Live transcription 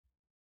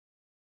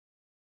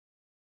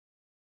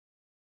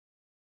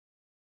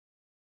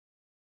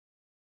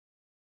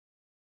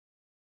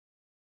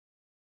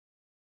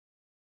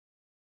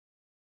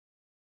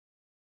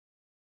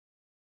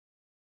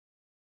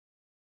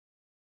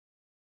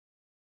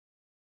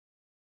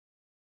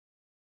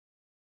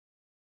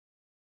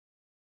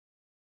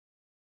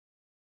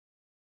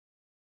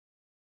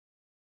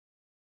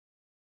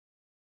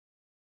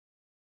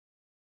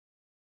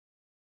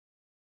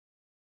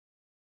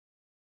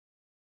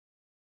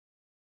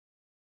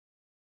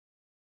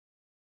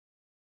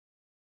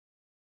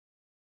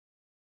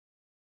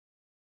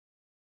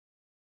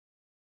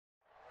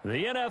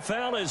The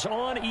NFL is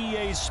on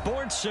EA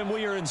Sports, and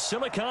we are in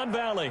Silicon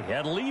Valley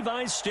at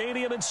Levi's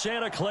Stadium in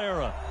Santa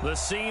Clara. The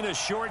scene a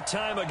short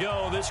time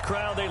ago, this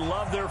crowd, they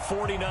love their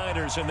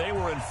 49ers, and they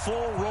were in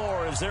full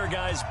roar as their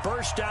guys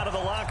burst out of the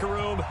locker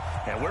room,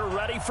 and we're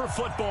ready for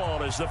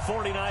football as the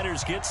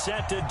 49ers get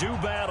set to do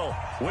battle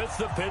with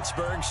the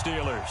Pittsburgh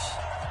Steelers.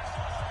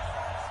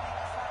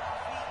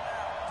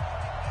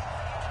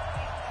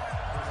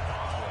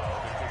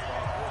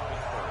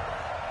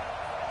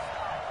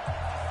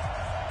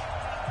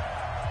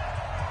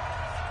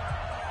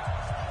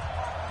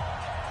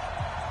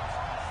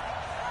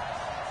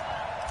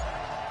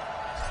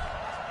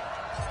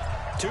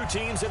 Two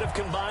teams that have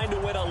combined to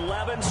win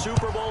 11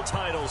 Super Bowl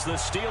titles. The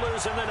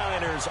Steelers and the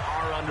Niners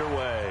are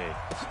underway.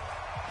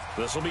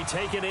 This will be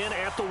taken in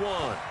at the 1.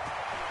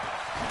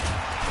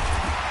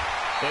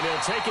 And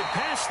he'll take it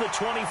past the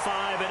 25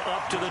 and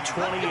up to the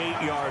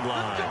 28-yard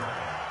line. The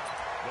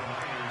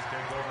Niners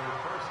take over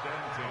first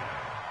and 10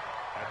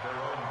 at their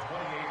own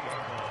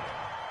 28-yard line.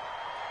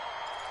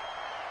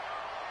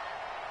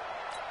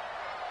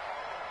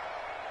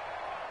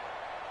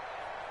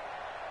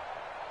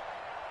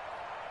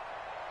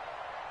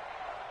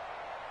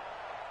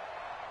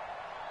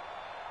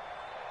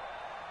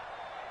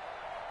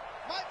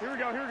 Here we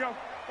go, here we go.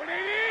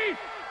 180!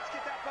 Let's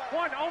get that ball.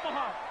 One,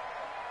 Omaha.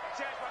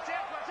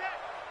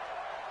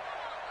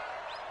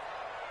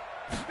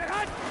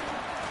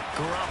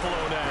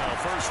 Garoppolo now,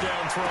 first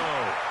down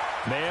throw.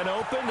 Man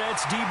open,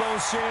 that's Deebo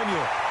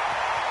Samuel.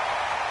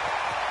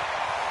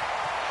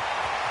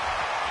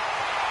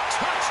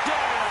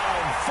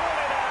 Touchdown,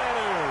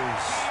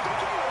 49ers!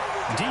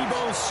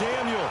 Deebo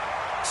Samuel,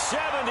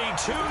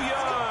 72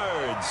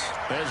 yards,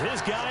 as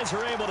his guys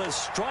are able to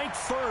strike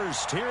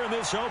first here in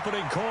this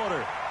opening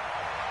quarter.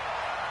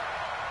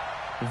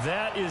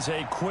 That is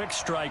a quick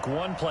strike,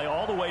 one play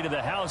all the way to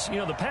the house. You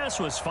know, the pass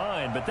was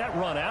fine, but that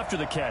run after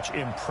the catch,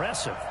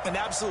 impressive. An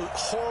absolute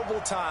horrible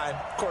time.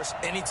 Of course,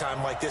 any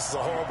time like this is a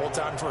horrible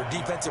time for a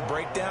defensive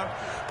breakdown.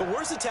 But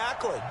where's the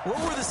tackling? Where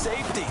were the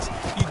safeties?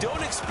 You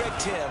don't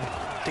expect him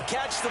to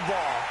catch the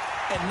ball,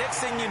 and next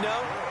thing you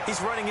know,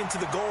 he's running into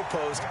the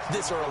goalpost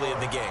this early in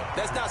the game.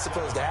 That's not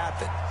supposed to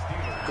happen.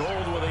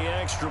 Gold with the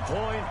extra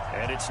point,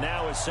 and it's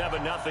now a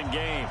 7-0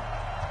 game.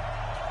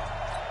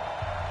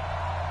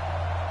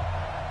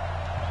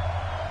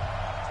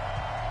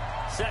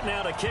 Set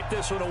now to kick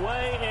this one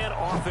away, and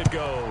off it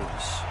goes.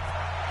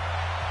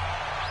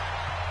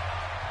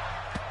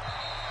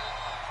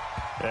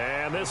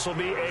 And this will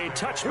be a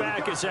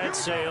touchback as that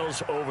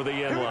sails over the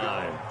end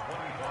line.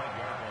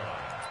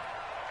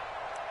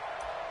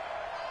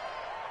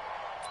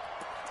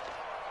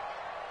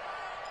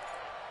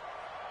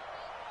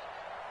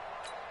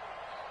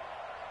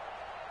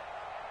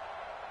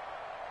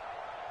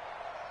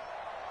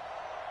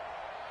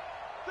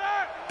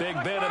 Big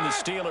Ben and the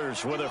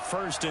Steelers with a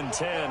 1st and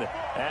 10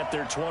 at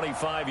their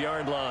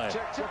 25-yard line.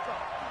 Check.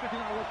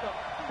 59, lift up.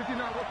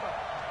 59, lift up.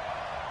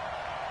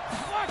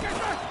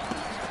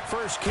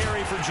 First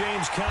carry for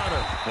James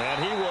Conner,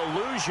 and he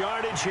will lose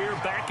yardage here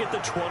back at the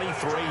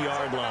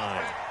 23-yard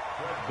line.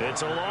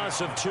 It's a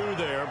loss of 2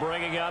 there,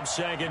 bringing up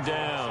 2nd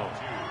down.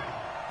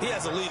 He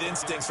has elite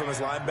instincts from his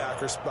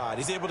linebacker spot.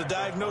 He's able to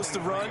diagnose the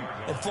run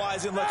and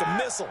flies in like a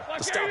missile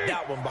to stop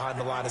that one behind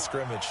the line of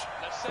scrimmage.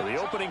 So the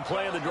opening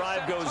play of the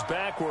drive goes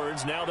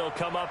backwards. Now they'll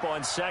come up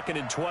on 2nd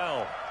and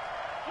 12.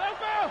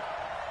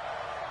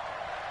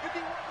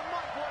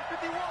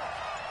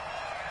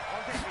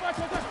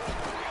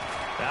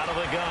 Out of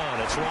the gun,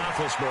 it's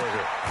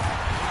Roethlisberger.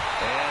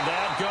 And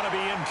that's going to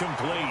be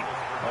incomplete.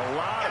 A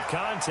lot of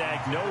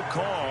contact, no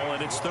call,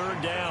 and it's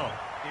 3rd down.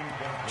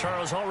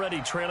 Charles, already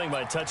trailing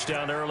by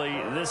touchdown early.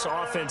 This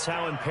offense,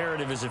 how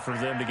imperative is it for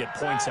them to get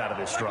points out of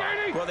this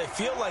drive? Well, they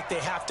feel like they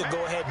have to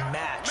go ahead and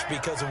match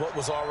because of what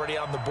was already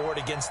on the board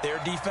against their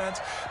defense.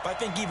 But I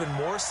think even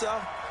more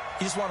so,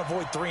 you just want to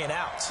avoid 3 and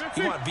outs.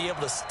 You want to be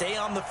able to stay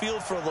on the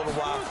field for a little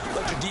while,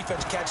 let your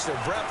defense catch their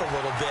breath a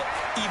little bit,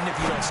 even if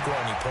you don't score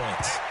any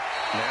points.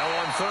 Now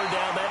on 3rd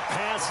down, that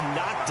pass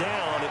knocked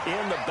down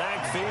in the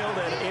backfield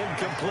and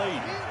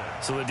incomplete.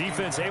 So the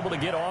defense able to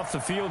get off the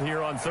field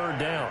here on 3rd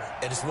down.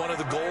 And it's one of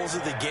the goals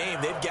of the game.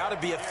 They've got to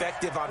be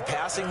effective on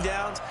passing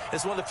downs.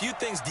 It's one of the few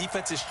things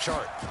defenses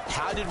chart.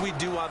 How did we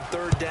do on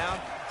 3rd down?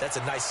 That's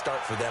a nice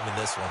start for them in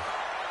this one.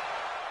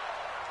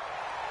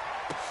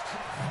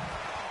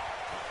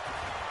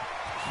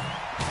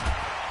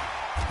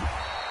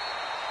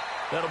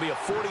 That'll be a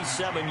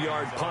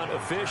 47-yard punt,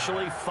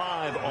 officially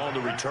 5 on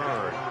the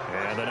return.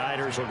 And the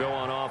Niners will go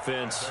on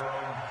offense,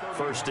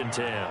 1st and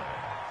 10.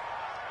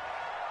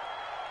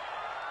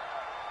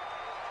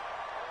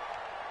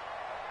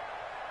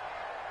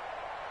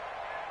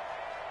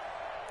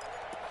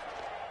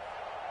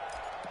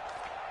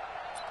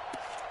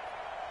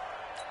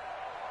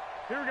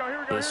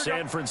 The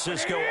San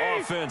Francisco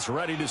offense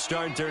ready to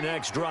start their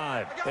next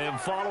drive. And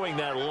following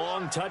that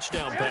long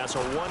touchdown pass, a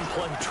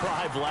one-play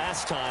drive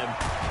last time,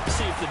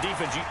 see if the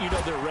defense, you know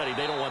they're ready.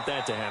 They don't want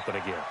that to happen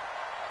again.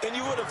 And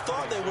you would have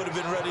thought they would have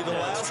been ready the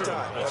last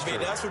time. I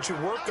mean, that's what you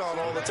work on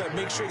all the time.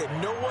 Make sure that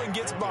no one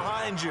gets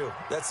behind you.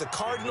 That's the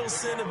cardinal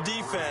sin of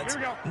defense,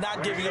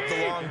 not giving up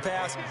the long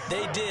pass.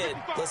 They did.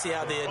 Let's see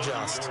how they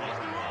adjust.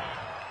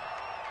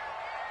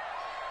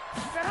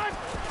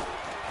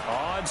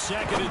 On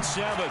 2nd and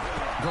 7,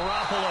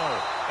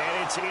 Garoppolo,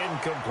 and it's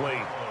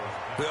incomplete.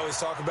 We always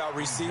talk about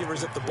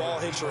receivers. If the ball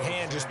hits your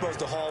hand, you're supposed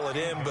to haul it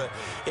in, but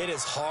it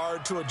is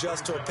hard to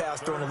adjust to a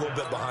pass thrown a little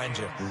bit behind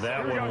you.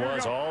 That one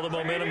was all the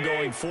momentum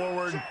going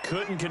forward.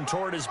 Couldn't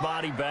contort his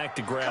body back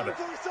to grab it.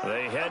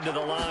 They head to the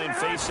line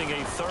facing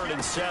a 3rd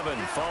and 7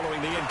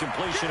 following the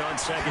incompletion on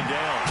 2nd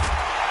down.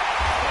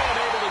 And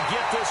able to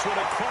get this one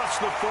across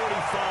the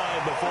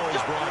 45 before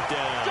he's brought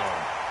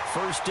down.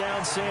 First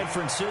down, San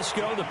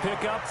Francisco. The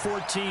pickup,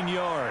 14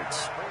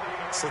 yards.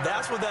 So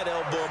that's what that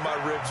elbow in my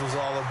ribs was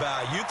all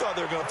about. You thought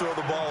they were going to throw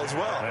the ball as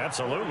well.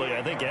 Absolutely.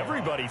 I think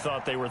everybody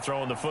thought they were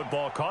throwing the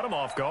football. Caught him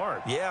off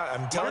guard. Yeah,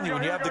 I'm telling you,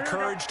 when you have the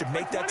courage to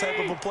make that type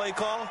of a play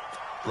call,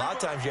 a lot of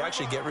times you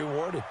actually get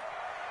rewarded.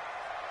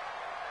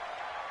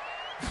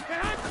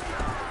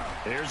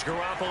 Here's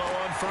Garoppolo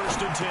on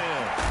 1st and 10.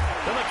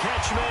 And the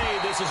catch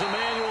made. This is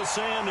Emmanuel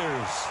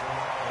Sanders.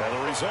 And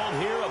the result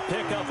here, a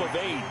pickup of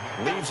 8.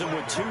 Leaves him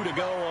with 2 to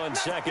go on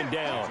 2nd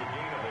down.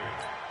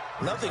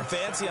 Nothing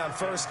fancy on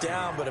 1st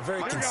down, but a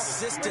very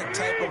consistent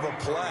type of a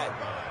play.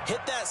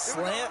 Hit that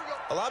slant.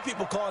 A lot of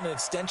people call it an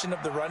extension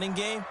of the running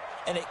game,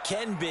 and it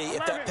can be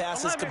if that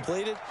pass is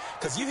completed,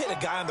 because you hit a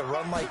guy on the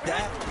run like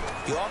that,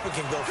 you often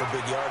can go for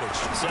big yardage.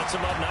 Sets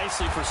him up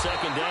nicely for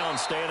 2nd down,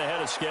 staying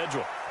ahead of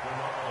schedule.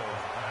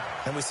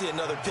 And we see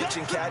another pitch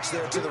and catch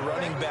there to the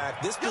running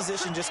back. This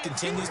position just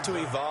continues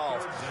to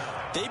evolve.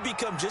 They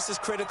become just as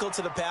critical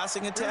to the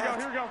passing attack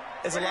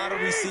as a lot of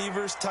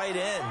receivers, tight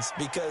ends,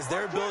 because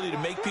their ability to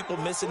make people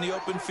miss in the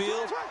open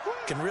field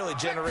can really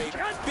generate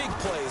big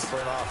plays for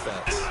an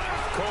offense.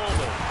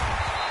 Coleman.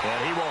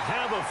 And he will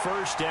have a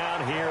 1st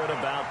down here at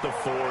about the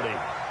 40.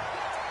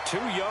 2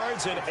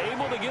 yards and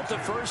able to get the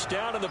 1st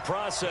down in the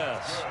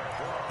process.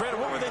 Brandon,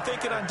 what were they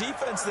thinking on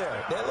defense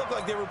there? They looked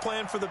like they were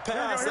playing for the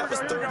pass. That was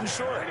 3rd and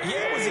short.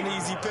 Yeah, it was an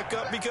easy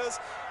pickup because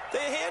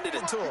they handed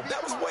it to him.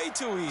 That was way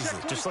too easy.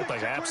 Just looked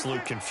like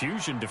absolute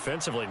confusion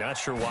defensively. Not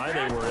sure why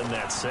they were in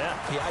that set.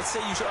 Yeah, I'd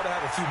say you ought to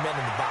have a few men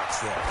in the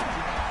box there.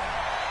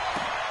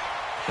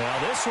 Now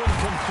this one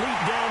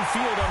complete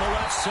downfield on the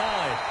left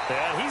side.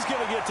 And he's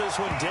going to get this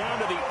one down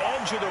to the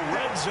edge of the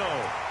red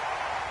zone.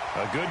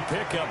 A good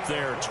pickup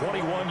there,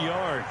 21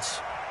 yards.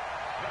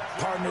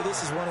 Partner,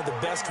 this is one of the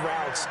best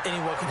routes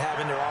anyone can have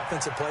in their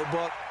offensive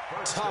playbook.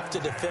 Tough to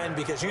defend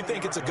because you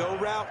think it's a go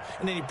route,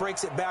 and then he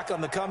breaks it back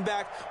on the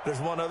comeback. There's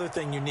one other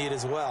thing you need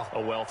as well.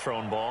 A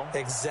well-thrown ball.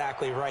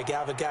 Exactly right. You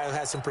have a guy who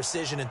has some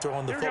precision in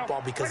throwing the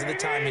football because of the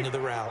timing of the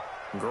route.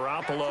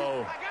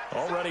 Garoppolo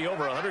already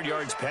over 100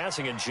 yards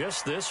passing in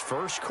just this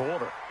 1st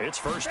quarter. It's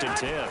 1st and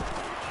 10.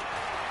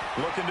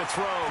 Looking to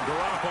throw,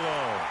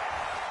 Garoppolo.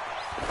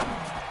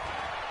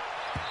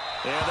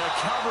 And the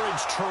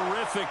coverage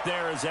terrific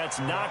there as that's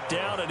knocked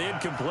down and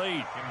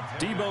incomplete.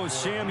 Deebo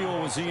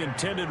Samuel was the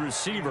intended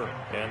receiver,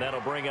 and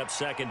that'll bring up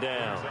 2nd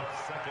down. 2nd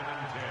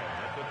and 10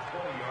 at the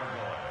 20-yard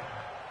line.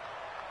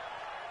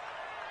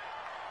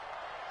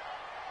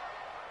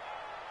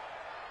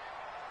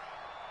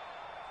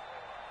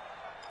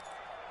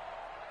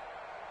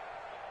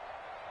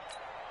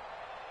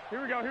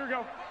 Here we go, here we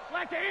go.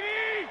 Black 80!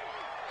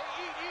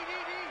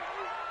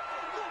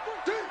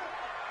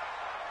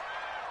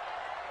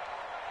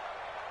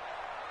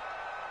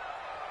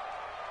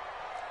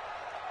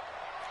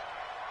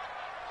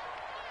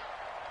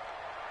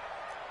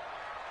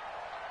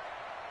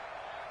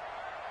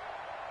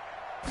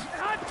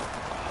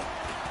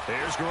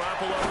 Here's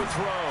Garoppolo to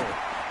throw.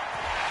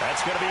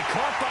 That's going to be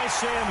caught by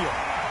Samuel.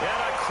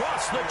 And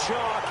across the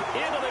chalk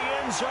into the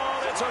end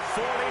zone. It's a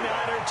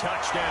 49er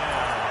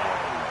touchdown.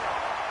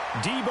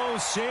 Deebo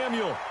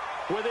Samuel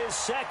with his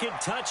 2nd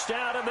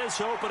touchdown in this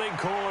opening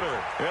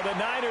quarter. And the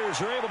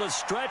Niners are able to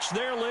stretch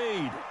their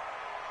lead.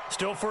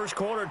 Still 1st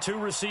quarter, 2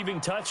 receiving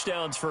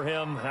touchdowns for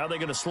him. How are they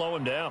going to slow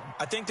him down?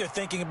 I think they're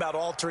thinking about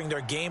altering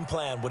their game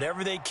plan.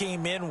 Whatever they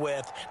came in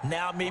with,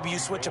 now maybe you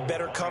switch a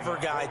better cover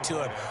guy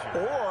to him.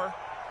 Or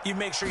you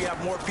make sure you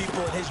have more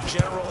people in his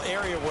general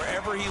area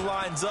wherever he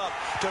lines up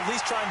to at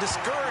least try and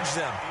discourage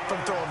them from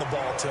throwing the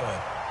ball to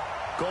him.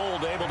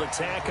 Gold able to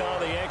tack on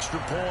the extra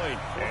point,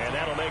 and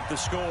that'll make the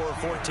score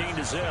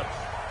 14-0.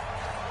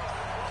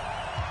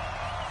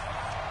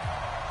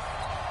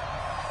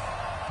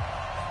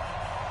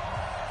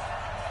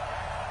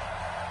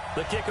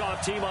 The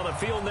kickoff team on the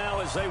field now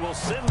as they will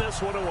send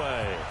this one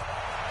away.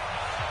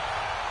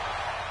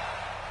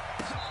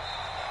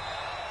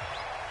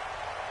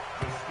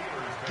 The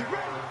Steelers take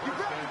over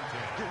 1st and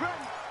 10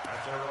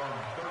 at their own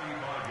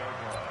 35-yard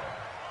line.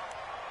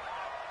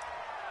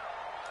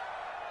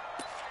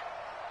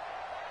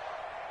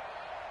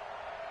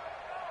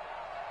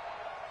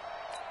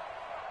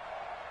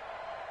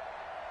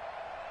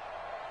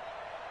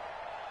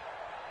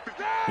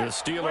 The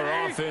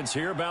Steeler offense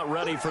here about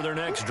ready for their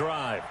next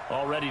drive.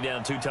 Already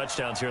down 2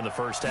 touchdowns here in the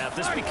first half.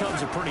 This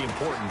becomes a pretty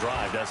important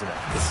drive, doesn't it?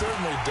 It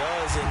certainly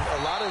does, and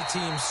a lot of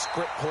teams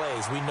script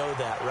plays. We know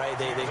that, right?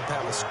 They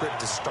have a script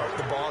to start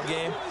the ball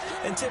game,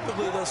 and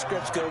typically those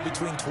scripts go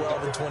between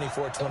 12 and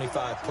 24,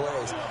 25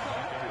 plays.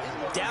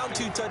 Down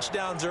 2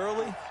 touchdowns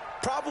early,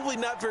 probably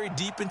not very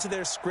deep into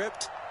their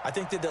script. I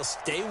think that they'll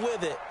stay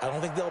with it. I don't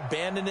think they'll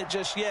abandon it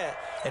just yet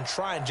and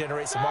try and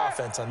generate some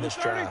offense on this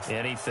drive.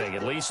 Anything.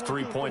 At least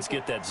 3 points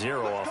get that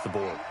 0 off the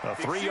board. A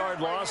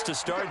 3-yard loss to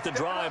start the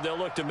drive. They'll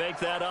look to make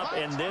that up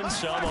and then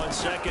some on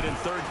 2nd and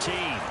 13.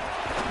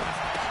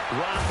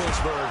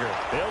 Roethlisberger.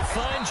 They'll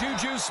find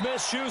Juju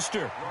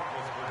Smith-Schuster.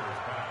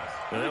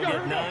 They'll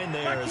get 9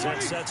 there as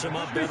that sets them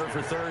up better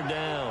for 3rd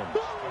down.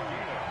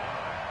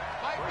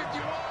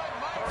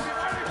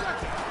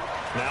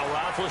 Now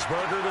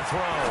Roethlisberger to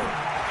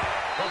throw.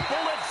 A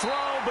bullet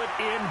throw, but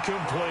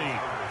incomplete.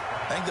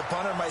 I think the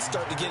punter might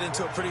start to get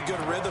into a pretty good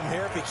rhythm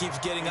here if he keeps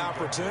getting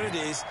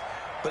opportunities.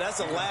 But that's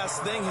the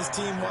last thing his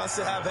team wants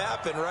to have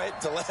happen, right?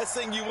 The last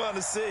thing you want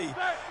to see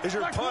is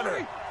your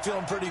punter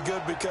feeling pretty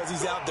good because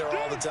he's out there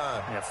all the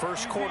time. Yeah,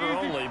 first quarter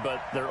only,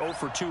 but they're 0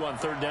 for 2 on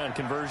 3rd down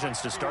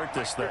conversions to start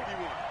this thing.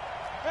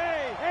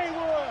 Hey,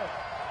 Haywood.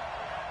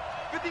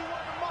 51 to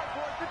Mike,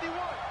 boy, 51.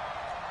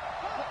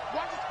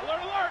 Watch this.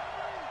 Alert, alert.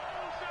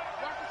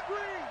 Watch the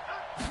screen.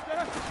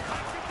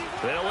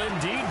 They'll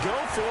indeed go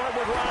for it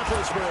with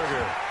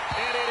Roethlisberger.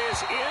 And it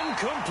is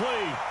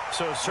incomplete.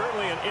 So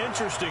certainly an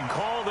interesting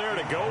call there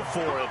to go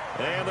for it.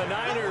 And the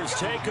Niners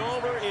take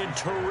over in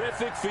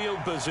terrific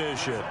field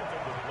position.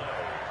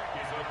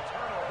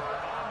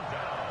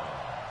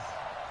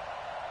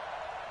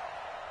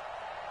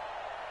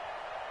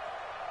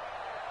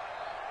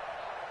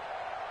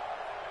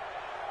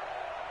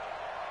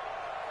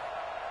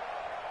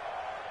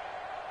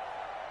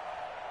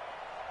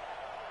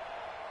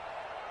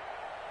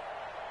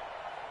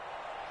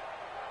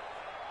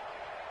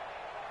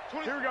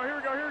 Here we go, here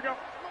we go, here we go.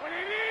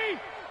 180!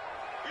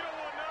 You don't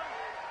want none.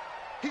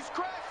 He's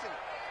crashing.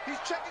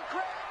 He's checking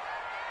crack.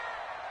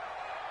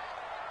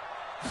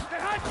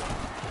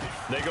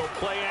 They go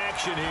play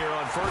action here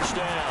on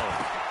 1st down.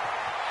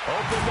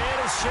 Open man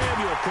is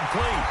Samuel,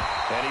 complete.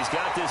 And he's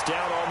got this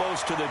down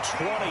almost to the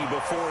 20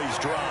 before he's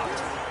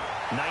dropped.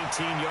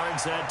 19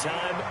 yards that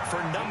time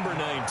for number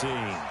 19.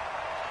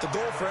 The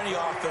goal for any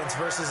offense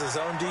versus his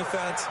own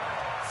defense,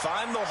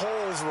 find the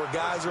holes where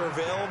guys are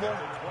available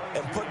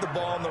and put the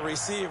ball on the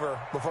receiver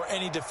before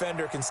any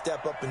defender can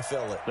step up and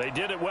fill it. They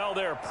did it well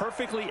there.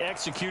 Perfectly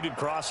executed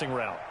crossing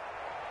route.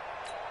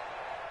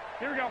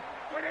 Here we go.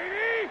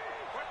 180!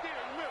 Right there in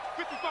the middle.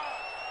 55.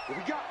 What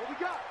we got? What we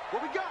got?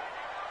 What we got?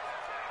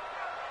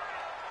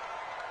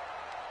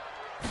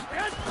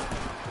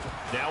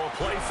 Now a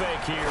play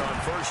fake here on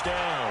 1st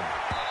down.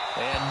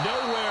 And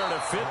nowhere to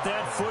fit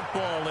that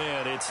football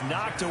in. It's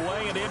knocked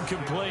away and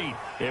incomplete.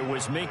 It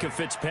was Minkah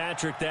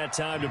Fitzpatrick that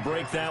time to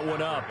break that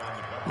one up.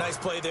 Nice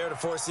play there to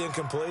force the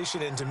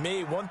incompletion. And to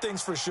me, one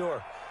thing's for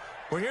sure.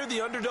 When you're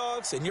the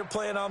underdogs and you're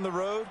playing on the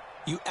road,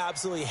 you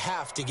absolutely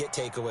have to get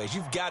takeaways.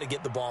 You've got to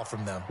get the ball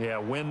from them. Yeah,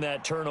 win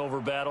that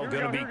turnover battle.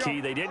 Going to be key.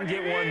 They didn't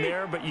get one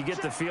there, but you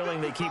get the feeling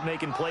they keep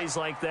making plays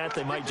like that.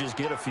 They might just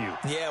get a few.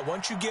 Yeah,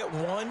 once you get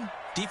one,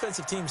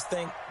 defensive teams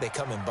think they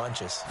come in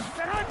bunches.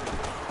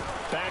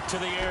 Back to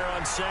the air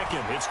on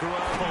 2nd. It's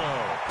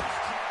Garoppolo.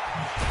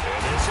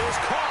 And this is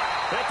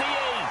caught at the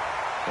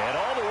 8. And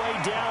all the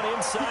way down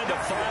inside the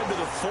 5 to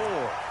the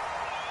 4.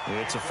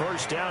 It's a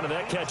 1st down, and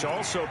that catch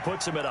also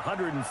puts him at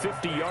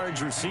 150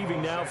 yards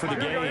receiving now for the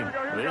game.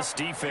 This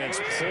defense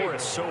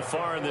porous so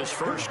far in this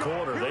first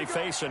quarter. They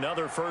face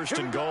another 1st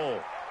and goal.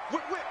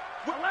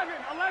 11.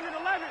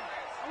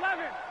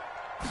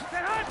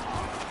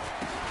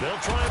 They'll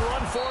try and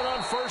run for it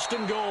on 1st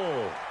and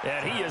goal.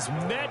 And he is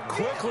met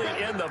quickly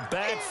in the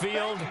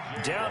backfield.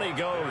 Down he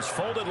goes,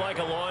 folded like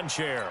a lawn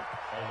chair.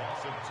 A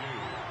loss of 2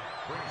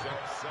 brings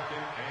up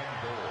 2nd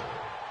and goal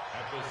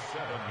at the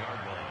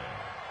 7-yard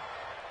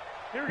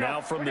line.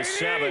 Now from the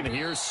 7,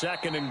 here's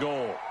 2nd and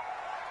goal.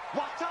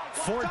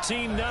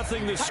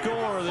 14-0 the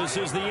score. This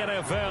is the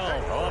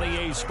NFL on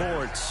EA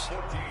Sports.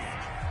 14.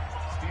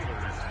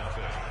 Steelers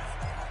nothing.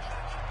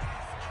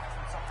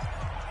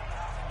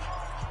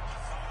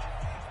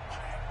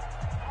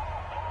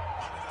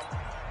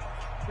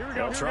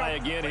 They'll try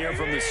again here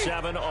from the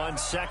 7 on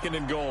 2nd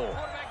and goal.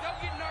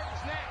 Don't get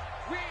nervous now.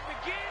 We ain't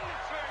beginning to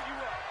turn you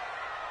up.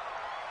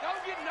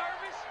 Don't get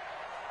nervous.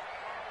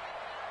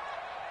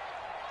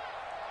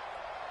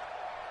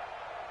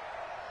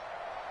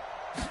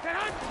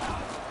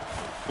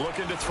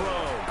 Looking to throw.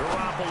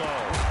 Garoppolo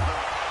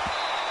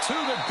to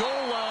the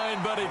goal line,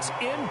 but it's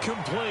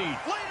incomplete.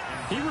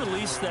 He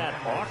released that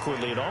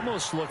awkwardly. It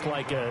almost looked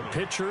like a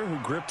pitcher who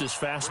gripped his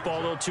fastball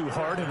a little too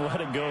hard and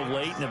let it go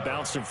late, and it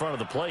bounced in front of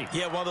the plate.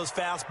 Yeah, one of those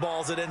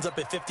fastballs that ends up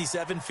at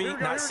 57 feet,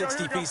 not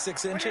 60 feet,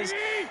 6 inches.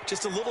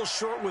 Just a little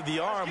short with the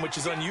arm, which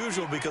is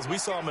unusual because we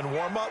saw him in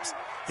warm-ups.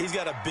 He's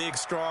got a big,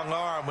 strong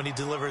arm when he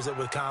delivers it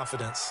with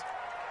confidence.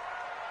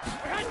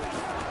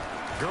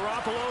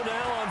 Garoppolo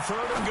now on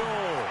 3rd and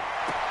goal.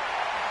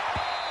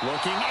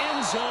 Looking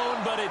end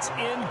zone, but it's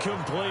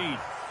incomplete.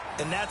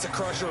 And that's a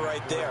crusher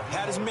right there.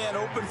 Had his man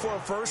open for a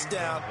first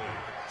down,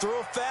 threw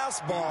a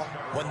fastball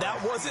when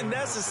that wasn't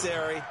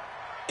necessary.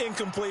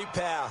 Incomplete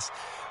pass.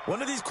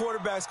 One of these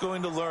quarterbacks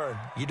going to learn,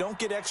 you don't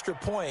get extra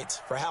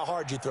points for how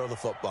hard you throw the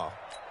football.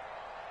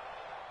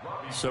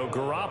 So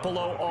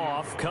Garoppolo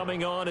off.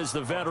 Coming on is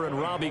the veteran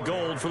Robbie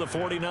Gould for the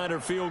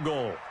 49er field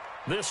goal.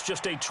 This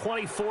just a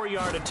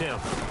 24-yard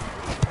attempt.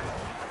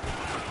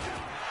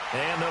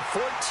 And the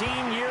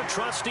 14-year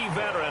trusty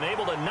veteran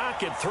able to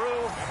knock it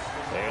through.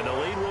 And the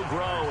lead will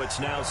grow. It's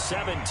now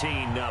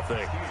 17-0.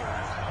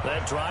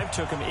 That drive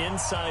took him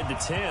inside the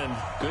 10.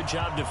 Good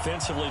job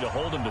defensively to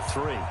hold him to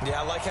 3.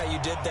 Yeah, I like how you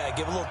did that.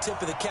 Give a little tip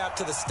of the cap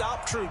to the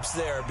stop troops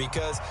there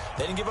because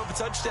they didn't give up a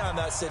touchdown in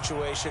that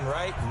situation,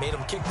 right? Made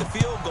them kick the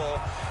field goal.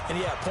 And,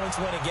 yeah, points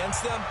went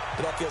against them,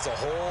 but that feels a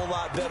whole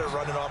lot better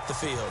running off the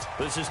field.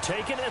 This is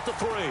taken at the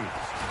 3.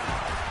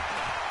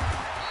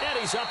 And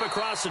he's up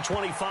across the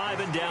 25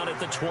 and down at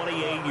the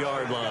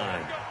 28-yard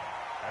line.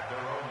 At their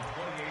own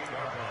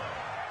 28-yard line.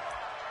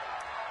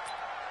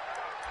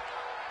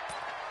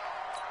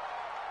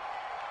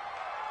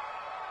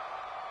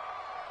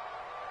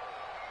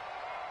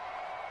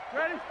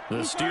 The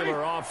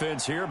Steeler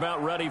offense here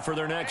about ready for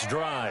their next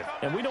drive.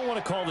 And we don't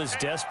want to call this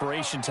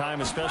desperation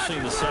time, especially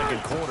in the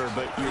second quarter,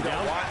 but you're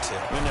down. Want to.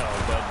 No,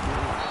 but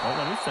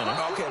let me finish.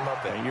 Okay, my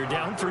bad. You're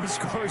down 3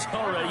 scores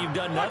already. You've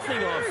done nothing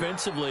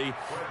offensively,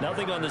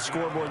 nothing on the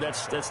scoreboard.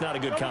 That's not a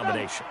good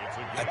combination.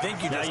 I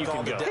think you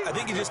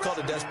just called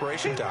it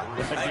desperation time.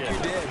 I think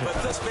you did. But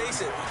let's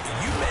face it,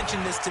 you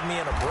mentioned this to me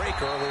in a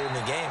break earlier in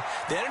the game.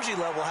 The energy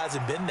level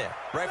hasn't been there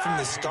right from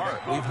the start.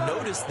 We've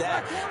noticed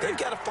that. They've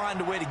got to find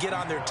a way to get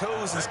on their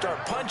toes and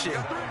start punching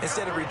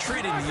instead of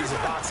retreating, to use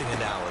a boxing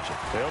analogy.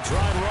 They'll try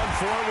and run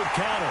forward with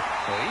Conner.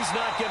 Well, he's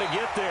not going to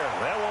get there.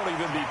 That won't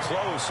even be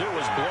close. It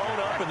was blown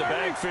up in the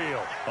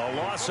backfield. A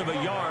loss of a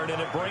yard,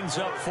 and it brings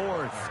up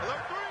 4th.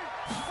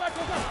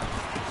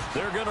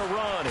 They're going to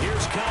run.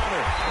 Here's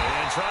Conner.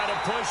 And try to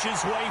push his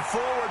way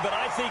forward, but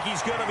I think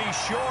he's going to be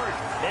short.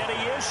 And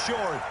he is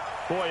short.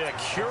 Boy, a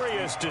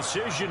curious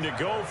decision to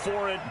go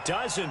for it.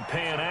 Doesn't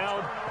pan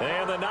out.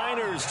 And the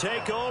Niners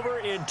take over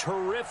in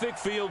terrific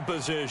field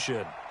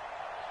position.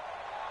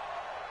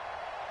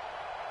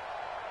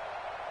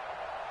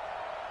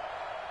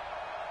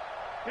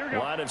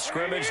 Line of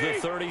scrimmage, the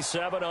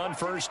 37 on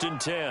 1st and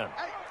 10. Here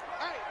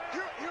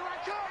I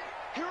come.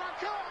 Here I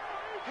come.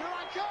 Here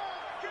I come.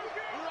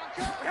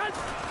 Here I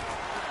come.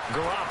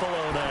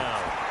 Garoppolo now.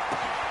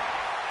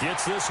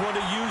 Gets this one to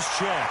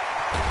Juszczyk.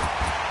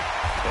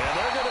 And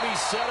they're going to be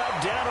set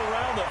up down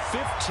around the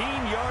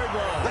 15-yard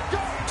line.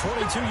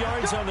 22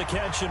 yards on the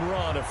catch and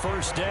run, a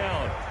first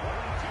down.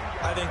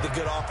 I think the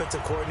good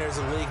offensive coordinators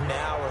in the league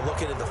now are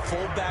looking at the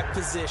fullback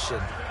position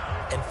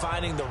and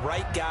finding the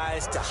right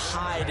guys to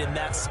hide in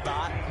that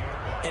spot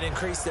and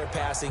increase their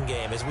passing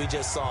game, as we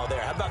just saw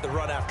there. How about the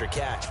run after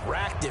catch?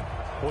 Racked him.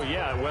 Well,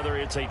 yeah, whether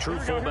it's a true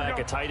fullback,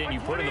 a tight end you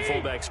put in the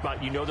fullback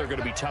spot, you know they're going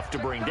to be tough to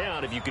bring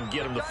down if you can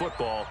get them the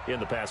football in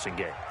the passing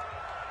game.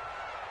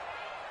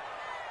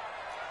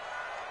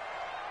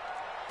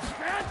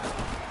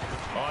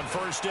 On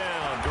first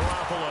down,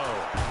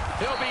 Garoppolo.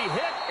 He'll be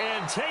hit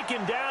and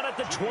taken down at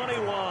the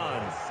 21.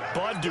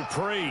 Bud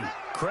Dupree,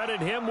 credit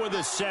him with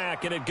a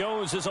sack, and it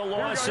goes as a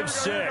loss of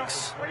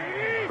 6.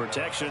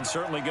 Protection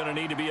certainly going to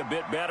need to be a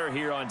bit better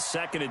here on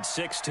 2nd and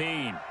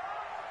 16.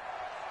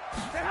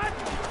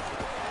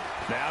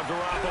 Now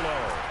Garoppolo.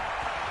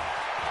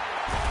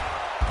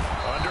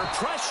 Under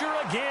pressure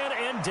again,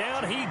 and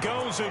down he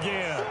goes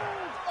again.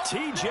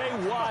 T.J.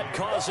 Watt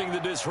causing the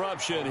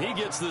disruption. He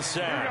gets the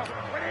sack.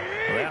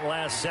 That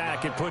last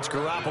sack, it puts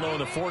Garoppolo and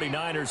the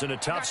 49ers in a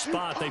tough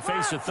spot. They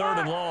face a 3rd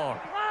and long.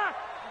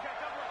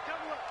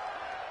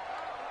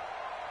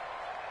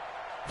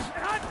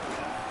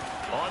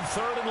 On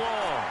 3rd and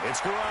long,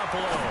 it's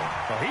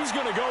Garoppolo. Well, he's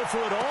going to go for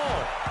it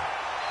all.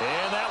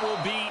 And that will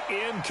be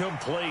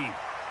incomplete.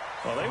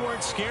 Well, they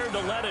weren't scared to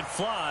let it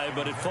fly,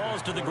 but it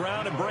falls to the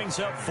ground and brings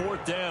up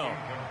 4th down.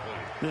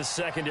 This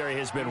secondary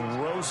has been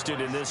roasted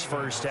in this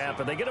first half,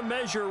 but they get a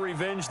measure of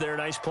revenge there.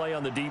 Nice play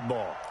on the deep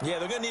ball. Yeah,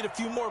 they're going to need a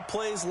few more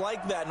plays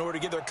like that in order to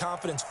get their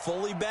confidence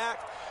fully back,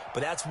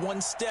 but that's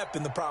one step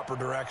in the proper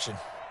direction.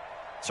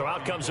 So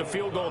out comes a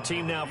field goal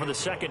team now for the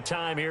 2nd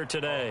time here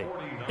today.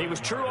 He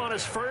was true on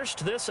his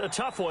first. This a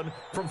tough one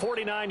from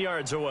 49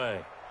 yards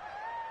away.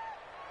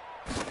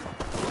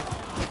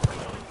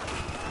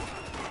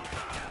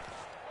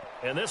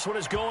 And this one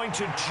is going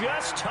to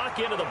just tuck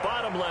into the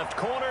bottom left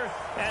corner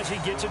as he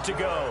gets it to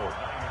go.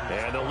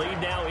 And the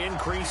lead now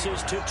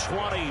increases to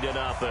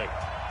 20-0.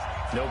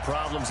 No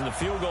problems in the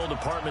field goal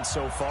department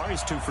so far.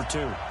 He's 2 for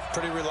 2.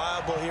 Pretty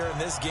reliable here in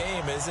this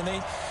game, isn't he?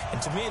 And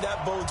to me,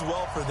 that bodes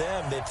well for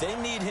them. If they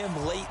need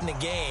him late in the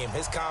game,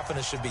 his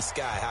confidence should be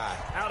sky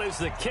high. Out is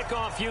the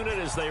kickoff unit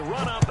as they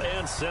run up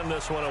and send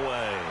this one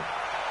away.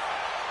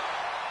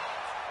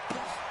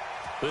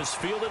 This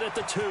fielded at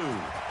the 2.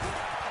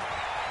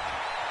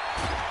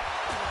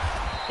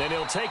 And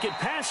he'll take it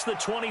past the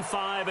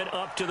 25 and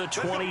up to the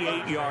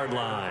 28-yard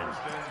line.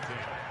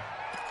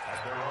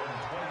 at their own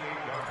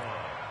 28-yard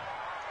line.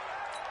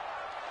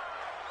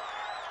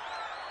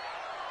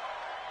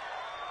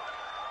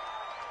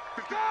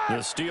 The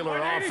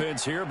Steeler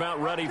offense here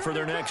about ready for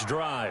their next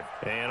drive.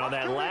 And on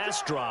that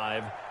last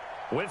drive,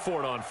 went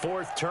for it on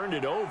fourth, turned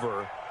it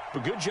over.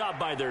 But good job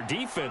by their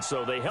defense,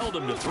 though. They held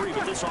them to 3,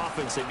 but this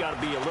offense, they've got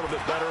to be a little bit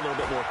better, a little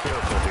bit more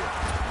careful here.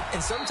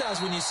 And sometimes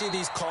when you see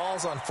these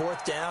calls on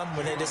fourth down,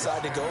 when they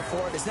decide to go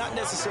for it, it's not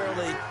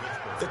necessarily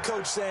the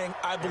coach saying,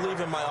 I believe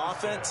in my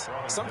offense.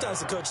 Sometimes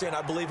the coach saying,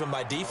 I believe in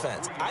my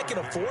defense. I can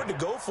afford to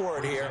go for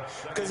it here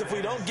because if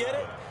we don't get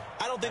it,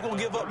 I don't think we'll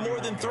give up more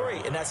than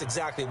 3, and that's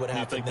exactly what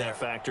happened there. You think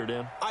that factored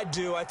in? I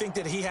do. I think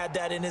that he had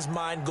that in his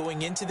mind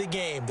going into the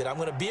game, that I'm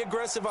going to be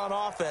aggressive on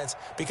offense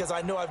because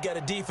I know I've got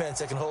a defense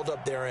that can hold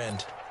up their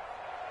end.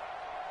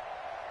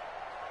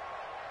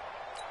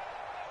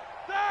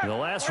 The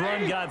last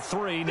run got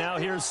 3. Now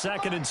here's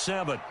 2nd and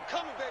 7. I'm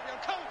coming, baby. I'm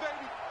coming,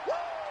 baby. Woo!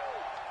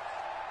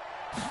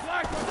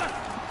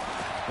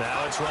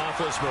 Now it's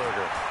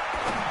Roethlisberger.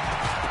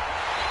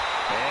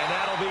 And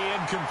that'll be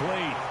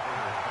incomplete.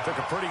 Took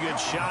a pretty good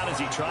shot as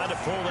he tried to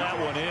pull that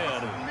one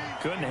in.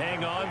 Couldn't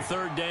hang on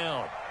 3rd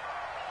down.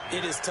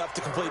 It is tough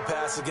to complete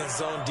passes against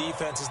zone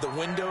defenses. The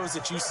windows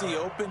that you see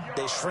open,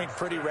 they shrink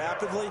pretty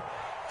rapidly.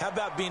 How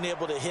about being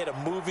able to hit a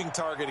moving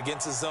target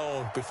against a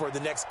zone before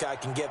the next guy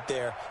can get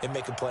there and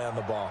make a play on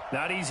the ball?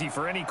 Not easy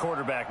for any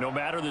quarterback, no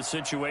matter the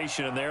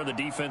situation, and there the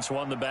defense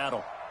won the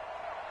battle.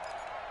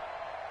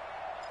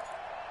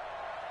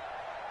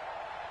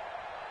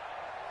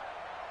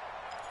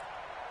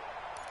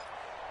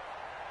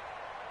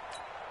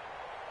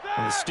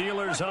 The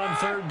Steelers on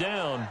 3rd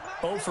down.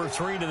 0 for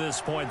 3 to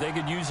this point. They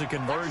could use a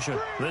conversion.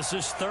 This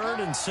is 3rd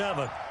and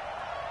 7.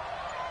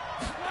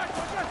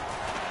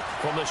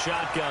 From the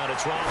shotgun,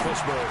 it's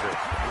Roethlisberger.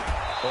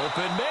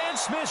 Open man,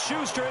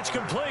 Smith-Schuster, it's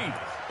complete.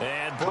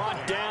 And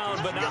brought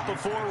down, but not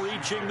before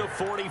reaching the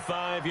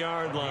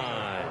 45-yard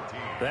line.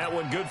 That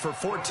one good for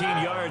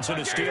 14 yards and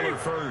a Steeler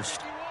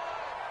first.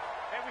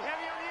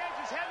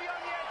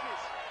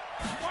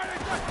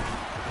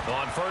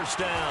 On 1st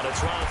down, it's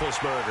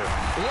Roethlisberger.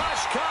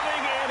 Rush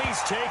coming, and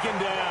he's taken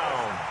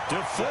down.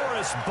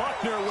 DeForest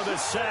Buckner with a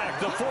sack,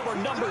 the former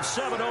number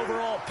 7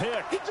 overall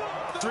pick.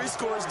 3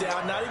 scores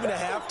down, not even a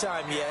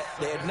halftime yet.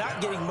 They're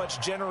not getting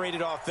much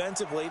generated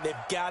offensively. They've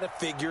got to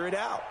figure it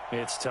out.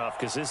 It's tough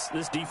because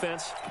this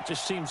defense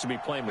just seems to be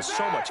playing with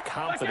so much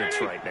confidence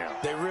right now.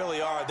 They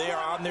really are. They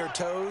are on their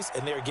toes,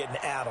 and they're getting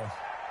at them.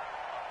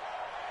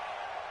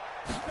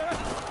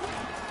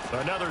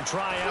 Another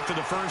try after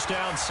the 1st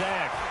down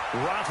sack.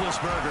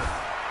 Roethlisberger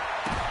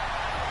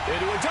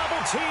into a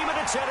double team, and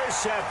it's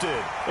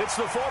intercepted. It's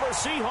the former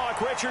Seahawk,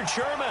 Richard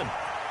Sherman.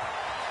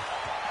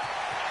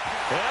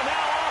 And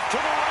now off to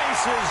the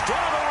races,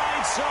 down the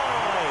right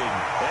side.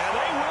 And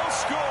they will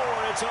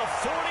score. It's a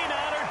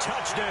 49er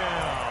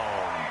touchdown.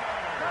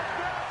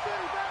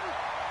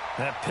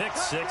 That pick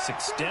 6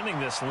 extending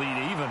this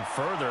lead even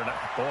further. And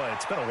boy,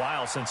 it's been a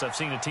while since I've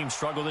seen a team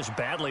struggle this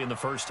badly in the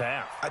 1st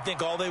half. I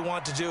think all they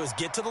want to do is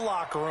get to the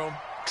locker room,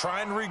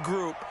 try and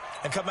regroup,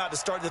 and come out to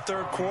start the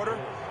 3rd quarter.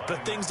 But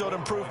if things don't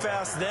improve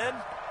fast then,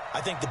 I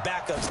think the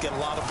backups get a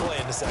lot of play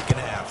in the 2nd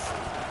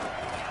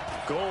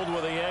half. Gold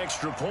with the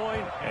extra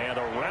point, and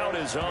a rout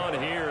is on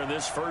here in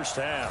this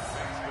 1st half.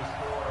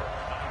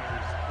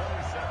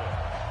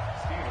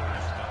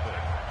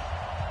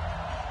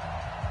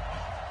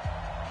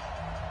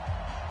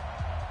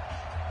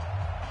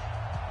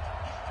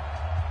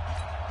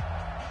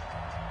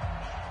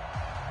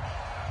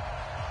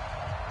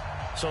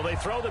 So they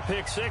throw the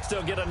pick 6.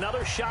 They'll get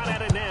another shot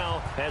at it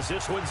now as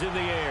this one's in the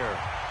air.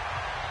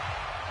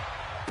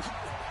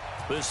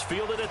 This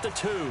fielded at the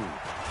 2.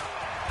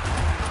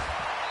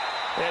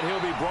 And he'll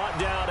be brought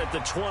down at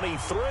the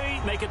 23,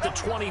 make it the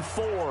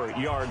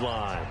 24-yard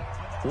line.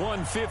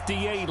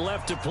 1:58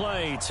 left to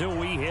play till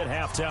we hit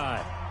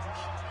halftime.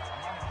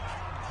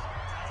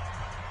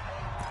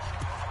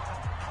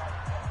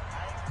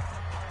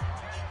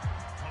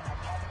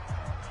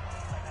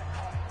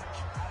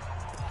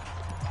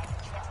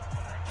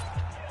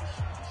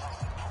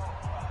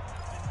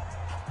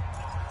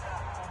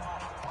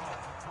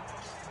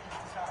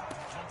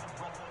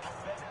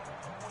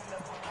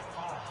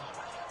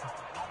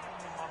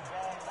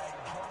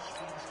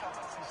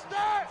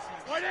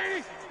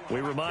 We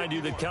remind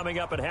you that coming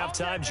up at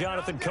halftime,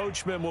 Jonathan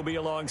Coachman will be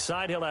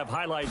alongside. He'll have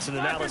highlights and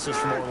analysis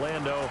from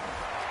Orlando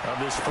of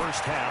this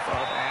 1st half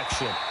of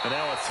action. And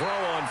now a throw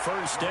on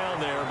 1st down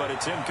there, but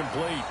it's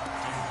incomplete.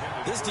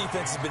 This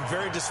defense has been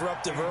very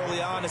disruptive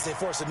early on as they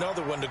force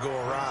another one to go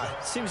awry.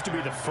 Seems to be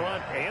the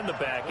front and the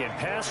back end.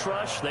 Pass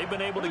rush, they've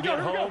been able to get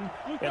home,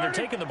 and they're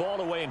taking the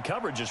ball away in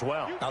coverage as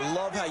well. I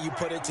love how you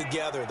put it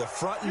together. The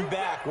front and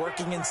back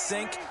working in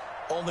sync,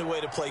 only way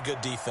to play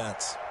good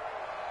defense.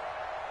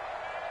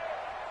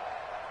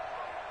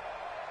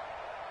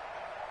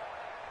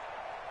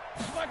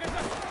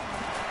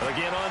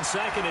 Again on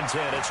 2nd and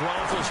 10, it's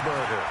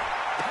Roethlisberger.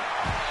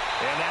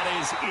 And that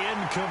is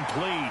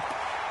incomplete.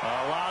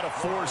 A lot of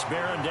force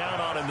bearing down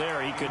on him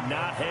there. He could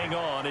not hang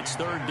on. It's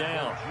third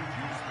down.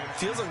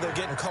 Feels like they're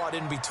getting caught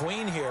in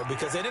between here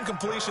because they didn't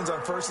completions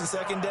on first and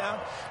second down.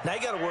 Now you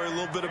got to worry a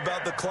little bit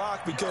about the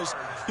clock because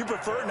you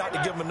prefer not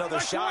to give them another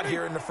shot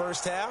here in the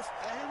first half.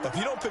 But if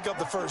you don't pick up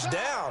the first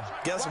down,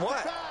 guess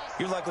what?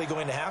 You're likely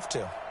going to have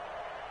to.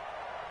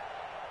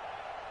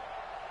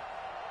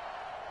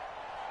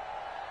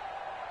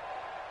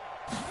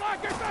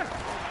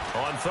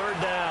 On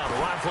third down,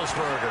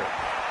 Roethlisberger.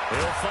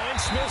 He'll find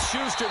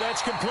Smith-Schuster.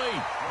 That's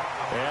complete.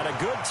 And a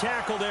good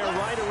tackle there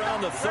right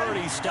around the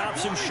 30.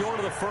 Stops him short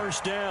of the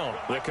first down.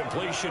 The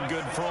completion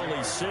good for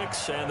only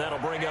 6, and that'll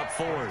bring up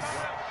fourth.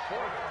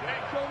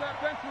 Show that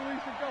bench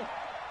release and go.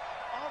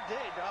 All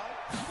day, dog.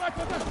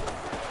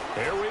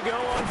 Here we go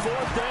on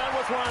fourth down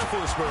with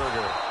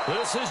Roethlisberger.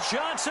 This is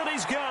Johnson.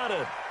 He's got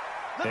it.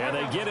 And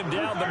they get him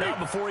down, but not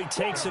before he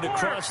takes it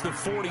across the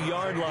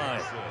 40-yard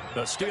line.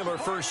 The Steeler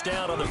first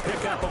down on the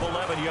pickup of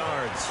 11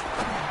 yards.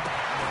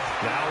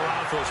 Now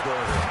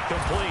Roethlisberger,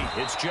 complete.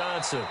 It's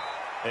Johnson.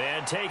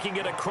 And taking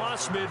it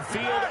across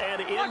midfield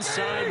and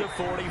inside the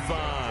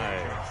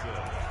 45.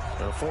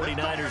 The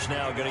 49ers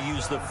now going to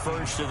use the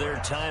first of their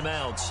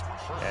timeouts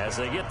as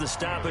they get the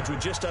stoppage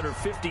with just under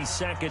 50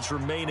 seconds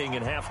remaining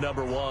in half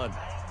number 1.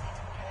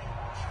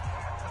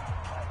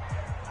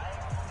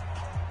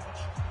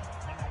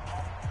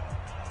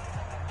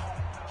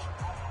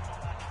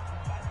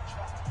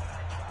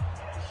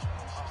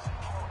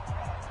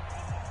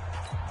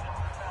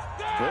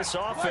 This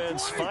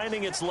offense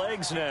finding its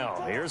legs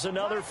now. Here's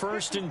another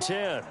 1st and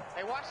 10.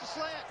 Hey, watch the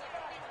slant.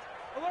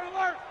 Alert,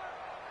 alert.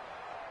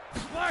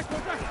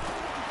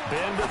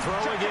 Ben to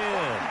throw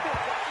again.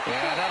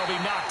 And that'll be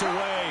knocked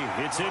away.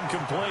 It's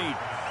incomplete.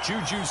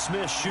 Juju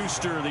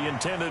Smith-Schuster, the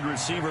intended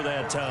receiver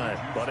that time.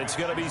 But it's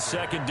going to be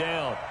second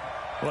down.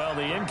 Well,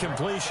 the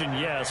incompletion,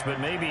 yes, but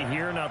maybe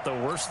here not the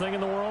worst thing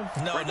in the world?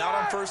 No, not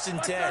on 1st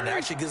and 10.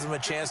 Actually gives them a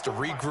chance to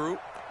regroup.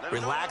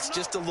 Relax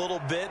just a little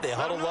bit. They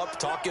huddle up,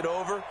 talk it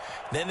over.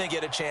 Then they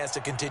get a chance to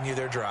continue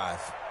their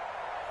drive.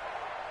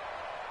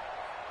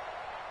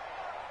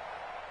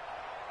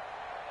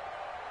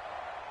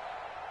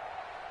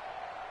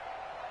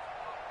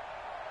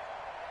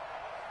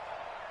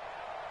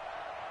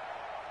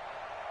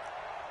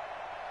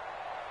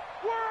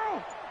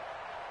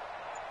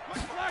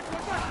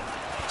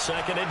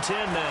 Second and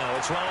 10 now.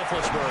 It's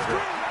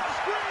Roethlisberger.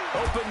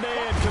 Open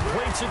man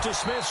completes it to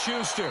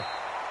Smith-Schuster.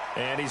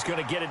 And he's going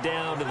to get it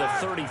down to the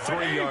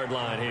 33-yard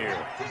line here.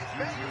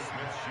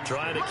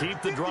 Trying to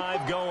keep the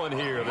drive going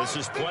here. This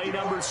is play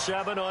number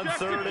 7 on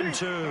 3rd and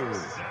 2.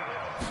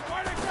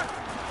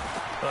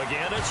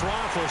 Again, it's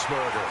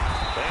Roethlisberger.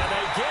 And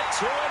they get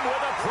to him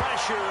with a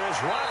pressure as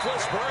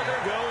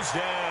Roethlisberger goes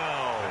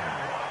down.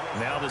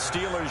 Now the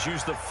Steelers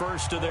use the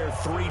first of their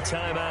 3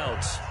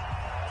 timeouts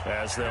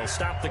as they'll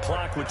stop the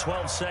clock with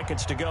 12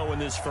 seconds to go in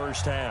this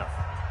first half.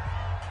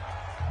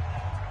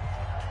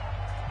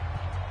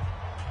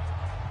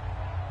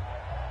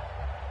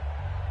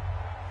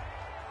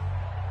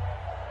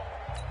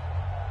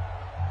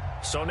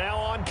 So now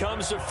on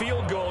comes the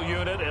field goal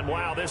unit, and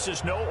wow, this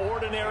is no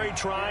ordinary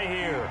try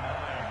here.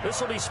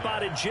 This will be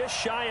spotted just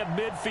shy of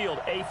midfield,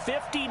 a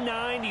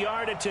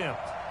 59-yard attempt.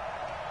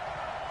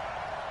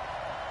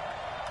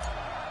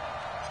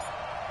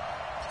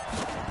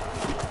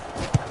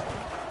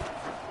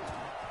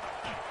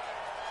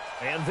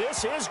 And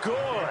this is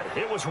good.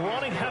 It was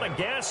running out of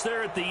gas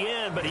there at the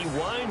end, but he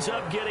winds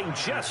up getting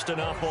just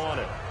enough on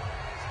it.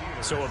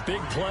 So a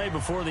big play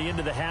before the end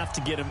of the half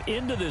to get him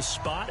into this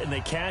spot, and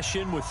they cash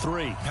in with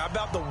 3. How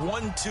about the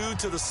 1-2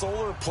 to the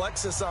solar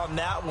plexus on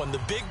that one?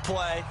 The big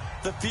play,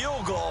 the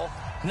field goal,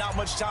 not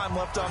much time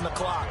left on the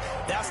clock.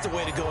 That's the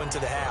way to go into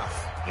the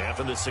half.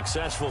 After the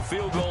successful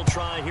field goal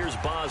try, here's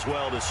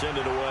Boswell to send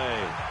it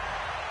away.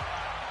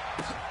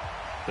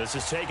 This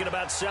is taken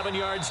about 7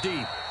 yards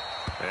deep.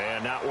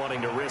 And not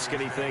wanting to risk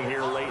anything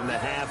here late in the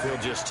half, he'll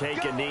just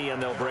take a knee,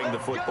 and they'll bring the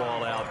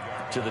football out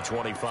to the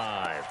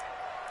 25.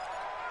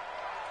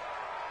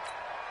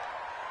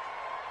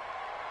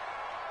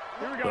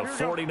 The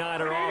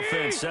 49er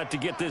offense set to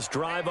get this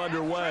drive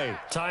underway.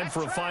 Time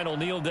for a final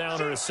kneel down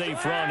or a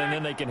safe run, and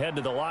then they can head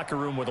to the locker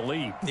room with a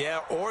lead. Yeah,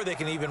 or they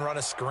can even run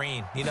a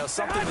screen. You know,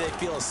 something they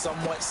feel is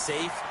somewhat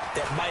safe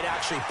that might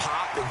actually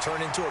pop and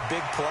turn into a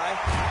big play.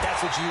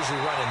 That's what you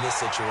usually run in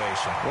this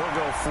situation. Or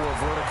go 4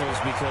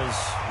 verticals because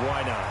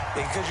why not?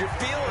 Because you're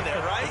feeling it,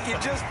 right?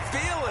 You're just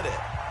feeling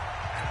it.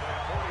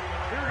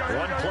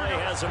 One play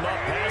has him up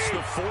past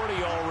the 40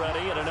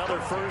 already, and another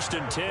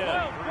 1st and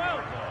 10.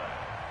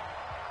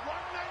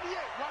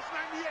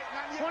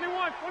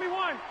 21.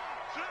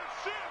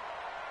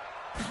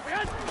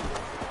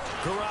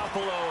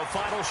 Garoppolo, a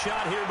final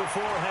shot here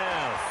before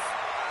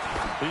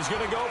half. He's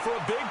going to go for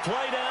a big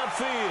play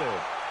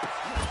downfield.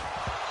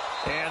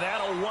 And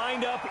that'll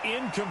wind up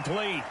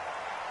incomplete.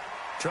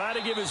 Trying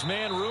to give his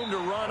man room to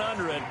run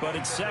under it, but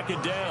it's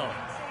second down.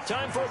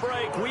 Time for a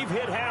break. We've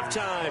hit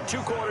halftime. 2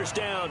 quarters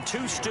down,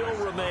 2 still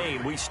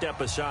remain. We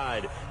step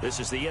aside. This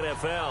is the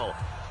NFL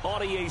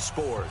on EA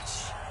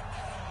Sports.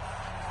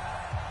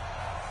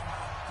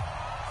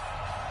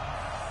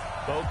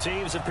 Both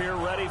teams appear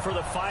ready for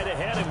the fight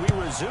ahead, and we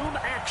resume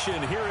action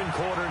here in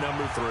quarter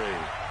number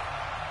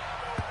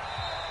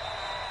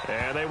 3.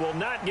 And they will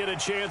not get a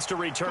chance to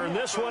return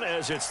this one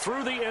as it's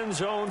through the end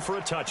zone for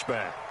a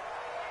touchback.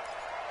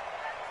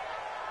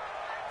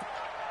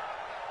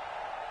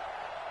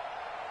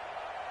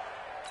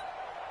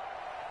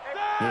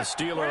 The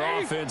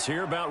Steeler offense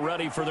here about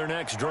ready for their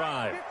next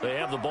drive. They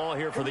have the ball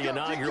here for the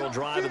inaugural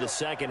drive of the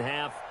second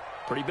half.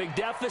 Pretty big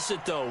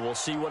deficit, though. We'll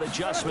see what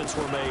adjustments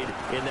were made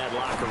in that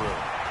locker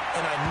room.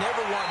 And I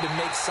never want to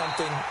make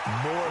something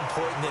more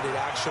important than it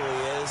actually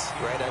is,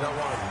 right? I don't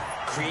want to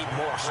create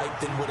more hype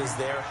than what is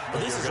there.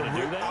 But this is I'm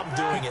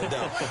doing it,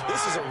 though.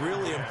 This is a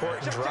really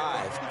important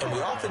drive. And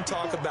we often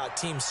talk about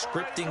teams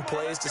scripting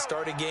plays to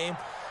start a game.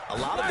 A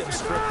lot of them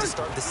script to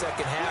start the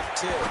second half,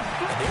 too.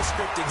 And they're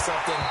scripting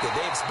something that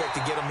they expect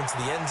to get them into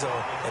the end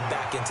zone and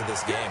back into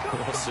this game.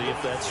 We'll see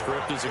if that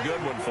script is a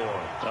good one for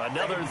them.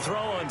 Another throw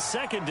on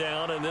second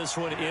down, and this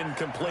one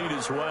incomplete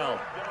as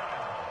well.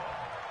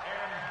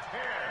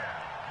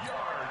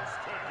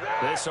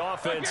 This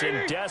offense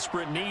in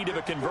desperate need of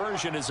a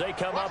conversion as they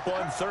come up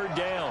on third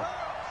down.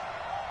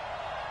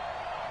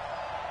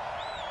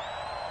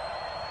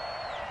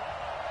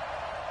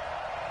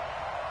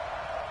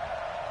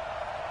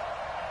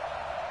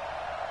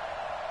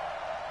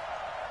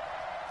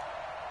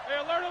 Hey,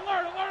 alert,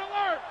 alert, alert,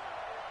 alert!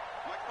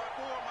 Mike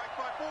 5-4, Mike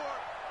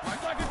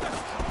 5-4.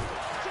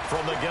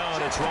 From the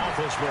gun, it's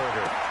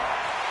Roethlisberger.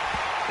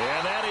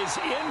 And that is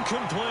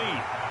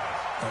incomplete.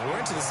 And we're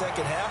into the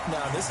second half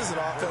now. This is an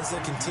offense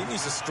that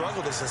continues to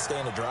struggle to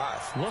sustain a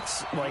drive.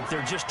 Looks like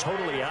they're just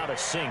totally out of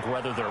sync,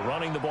 whether they're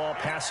running the ball,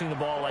 passing the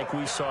ball like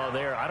we saw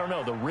there. I don't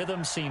know. The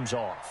rhythm seems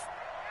off.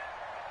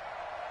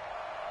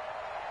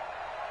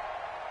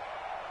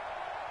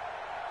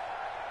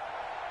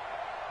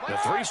 The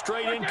 3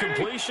 straight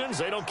incompletions,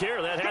 they don't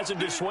care. That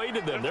hasn't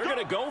dissuaded them. They're going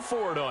to go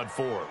for it on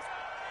 4th.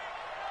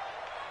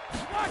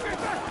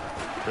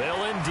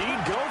 They'll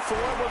indeed go for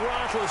it with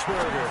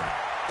Roethlisberger.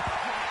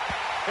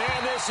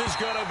 And this is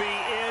going to be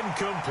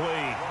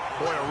incomplete.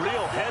 Boy, a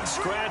real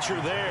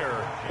head-scratcher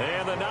there.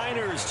 And the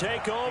Niners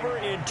take over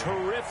in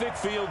terrific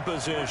field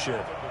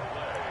position.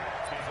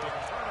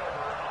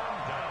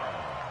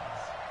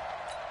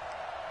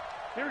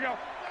 Here we go.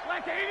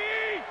 Like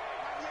 80!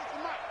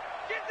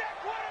 Get that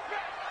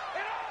quarterback!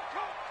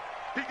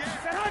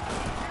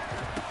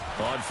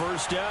 On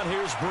first down,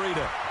 here's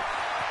Breida.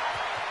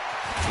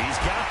 He's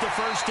got the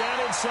first down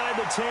inside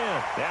the 10.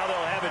 Now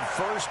they'll have it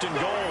first and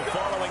goal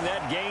following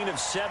that gain of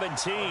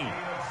 17.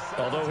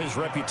 Although his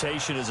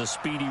reputation as a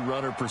speedy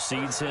runner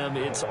precedes him,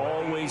 it's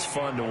always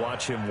fun to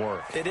watch him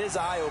work. It is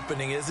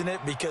eye-opening, isn't it?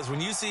 Because when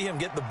you see him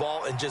get the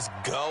ball and just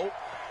go,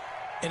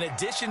 in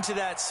addition to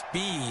that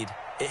speed,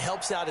 it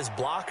helps out his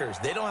blockers.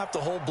 They don't have to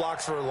hold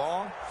blocks for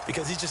long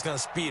because he's just going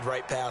to speed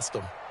right past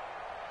them.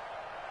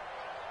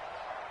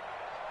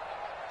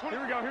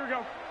 Here we go, here we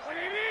go.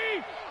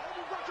 180!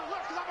 Watch your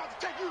left because I'm about to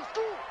take you to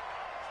school.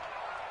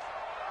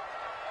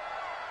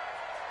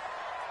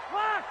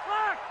 Lock,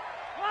 lock,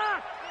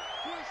 lock.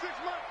 26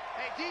 months.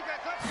 Hey,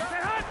 defense, let's go.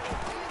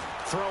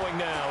 Throwing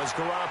now is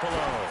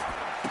Garoppolo.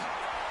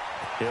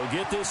 He'll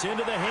get this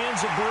into the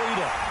hands of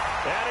Breida.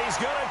 And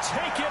he's going to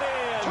take it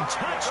in.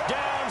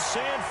 Touchdown,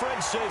 San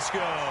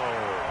Francisco.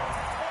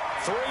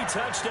 3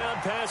 touchdown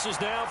passes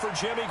now for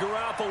Jimmy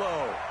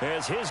Garoppolo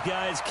as his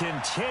guys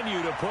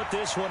continue to put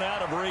this one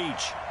out of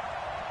reach.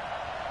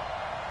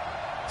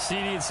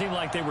 CD, it seemed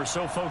like they were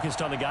so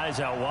focused on the guys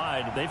out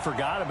wide, they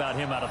forgot about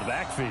him out of the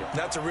backfield.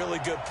 That's a really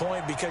good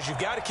point because you've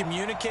got to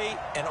communicate,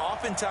 and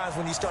oftentimes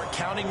when you start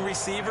counting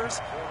receivers,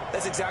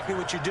 that's exactly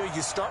what you do.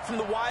 You start from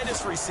the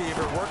widest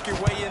receiver, work your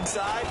way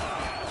inside.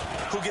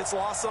 Who gets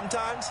lost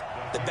sometimes?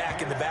 The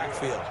back in the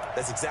backfield.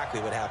 That's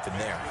exactly what happened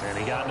there. And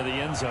he got into the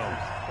end zone.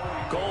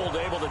 Gold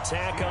able to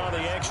tack on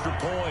the extra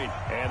point,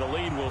 and the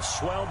lead will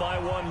swell by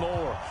 1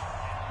 more.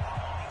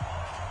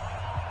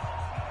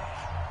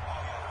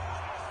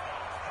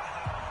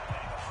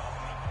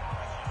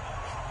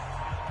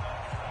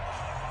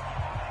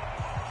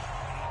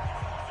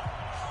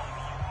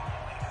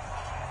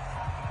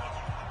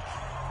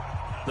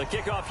 The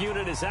kickoff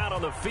unit is out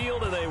on the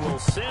field, and they will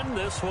send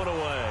this one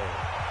away.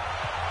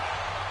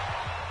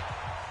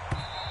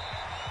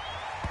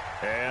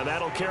 And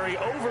that'll carry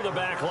over the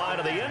back line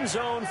of the end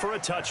zone for a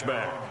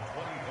touchback.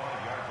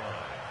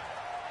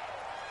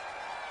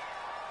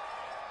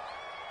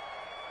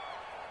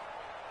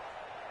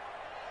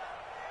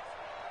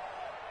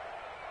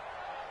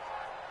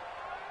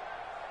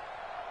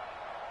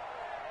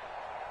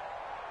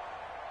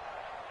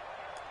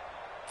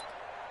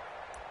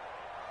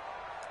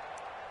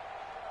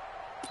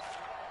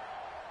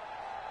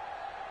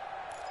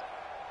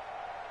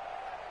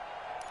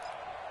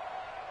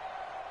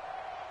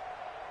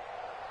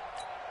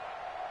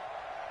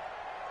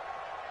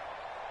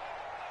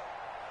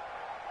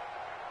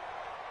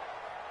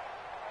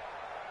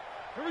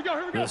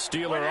 The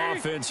Steeler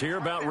offense here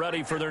about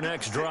ready for their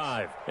next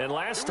drive. And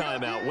last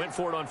time out, went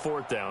for it on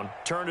fourth down,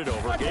 turned it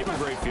over, gave them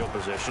great field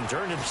position,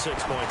 turned into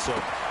 6 points, so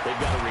they've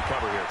got to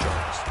recover here,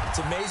 Charles. It's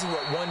amazing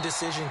what one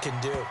decision can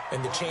do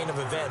in the chain of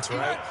events,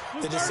 right?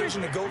 The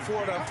decision to go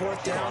for it on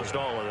fourth down. Caused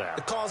all of that.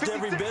 It caused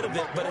every bit of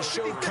it, but it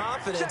showed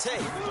confidence. Hey,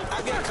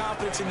 I've got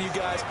confidence in you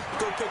guys.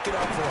 Go pick it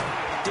up for them.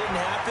 Didn't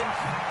happen.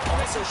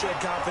 Also showed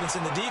confidence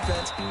in the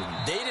defense.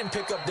 They didn't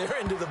pick up their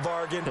end of the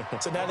bargain,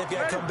 so now they've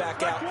got to come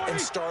back out and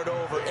start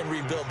over and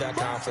rebuild that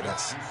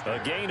confidence. A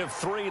gain of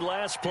 3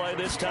 last play.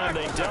 This time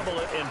they double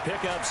it and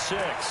pick up 6.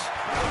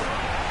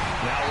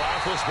 Now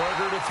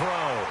Roethlisberger to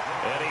throw.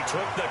 And he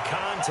took the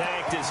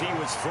contact as he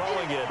was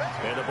throwing it.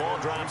 And the ball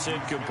drops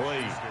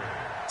incomplete.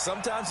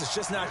 Sometimes it's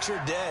just not your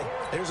day.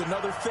 There's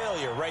another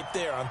failure right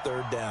there on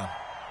third down.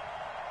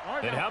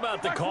 And how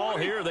about the call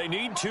here? They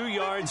need 2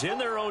 yards in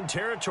their own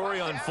territory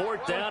on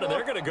fourth down, and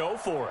they're going to go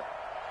for it.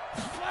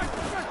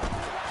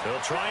 They'll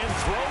try and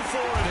throw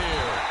for it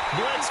here.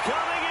 Blitz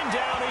coming, and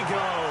down he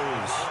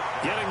goes.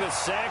 Getting the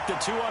sack, the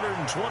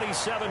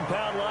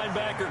 227-pound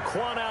linebacker,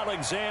 Quan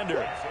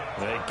Alexander.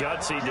 A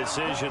gutsy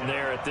decision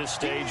there at this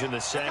stage in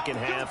the second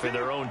half in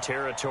their own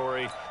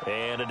territory,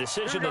 and a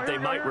decision that they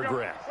might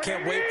regret.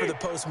 Can't wait for the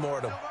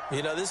postmortem.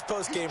 You know, this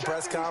post-game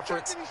press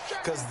conference,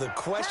 because the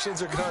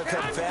questions are going to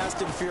come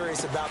fast and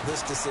furious about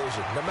this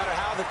decision, no matter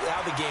how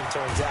the game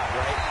turns out,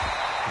 right?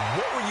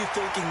 What were you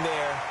thinking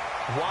there?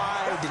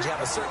 Why? Did you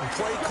have a certain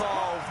play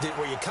call?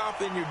 Were you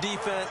confident in your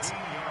defense?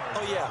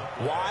 Oh, yeah.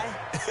 Why?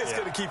 It's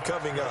going to keep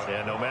coming up.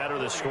 Yeah, no matter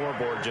the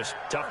scoreboard, just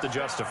tough to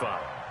justify.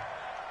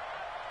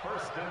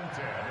 First and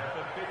 10 at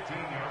the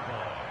 15-yard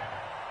line.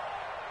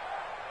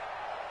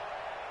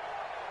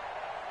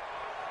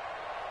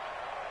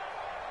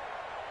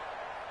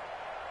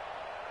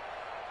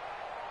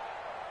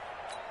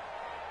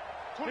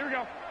 Here we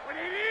go.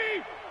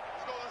 180.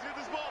 Let's go. Let's get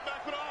this ball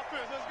back for the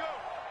offense. Let's go.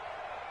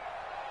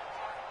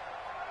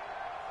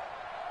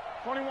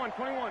 21.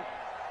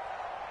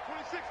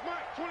 26,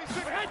 Mike.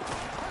 26.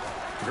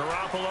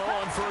 Garoppolo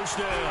on first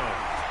down.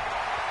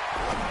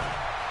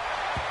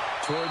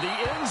 Toward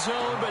the end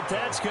zone, but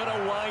that's going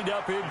to wind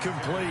up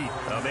incomplete.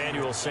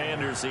 Emmanuel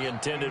Sanders, the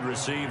intended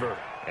receiver.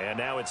 And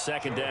now it's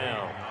second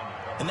down.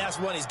 And that's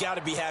one he's got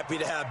to be happy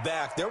to have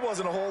back. There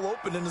wasn't a hole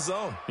open in the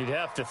zone. You'd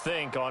have to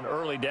think on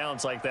early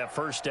downs like that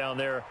first down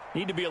there,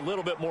 need to be a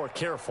little bit more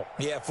careful.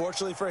 Yeah,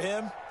 fortunately for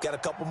him, got a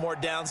couple more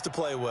downs to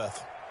play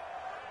with.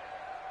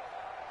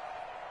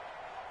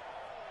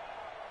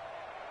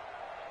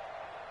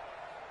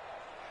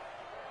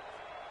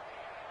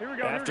 Here we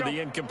go. After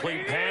the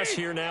incomplete pass,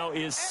 here now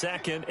is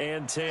second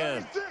and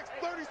 10.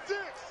 36.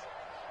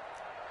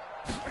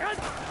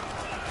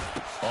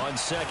 On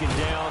second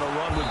down, a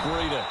run with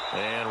Breida.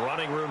 And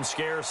running room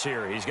scarce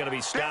here. He's going to be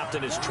stopped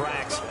in his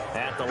tracks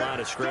at the line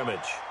of scrimmage.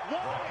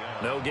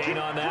 No gain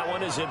on that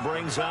one as it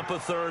brings up a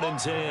 3rd and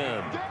 10.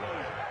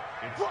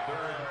 It's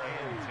 3rd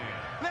and 10.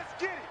 Let's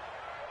get it.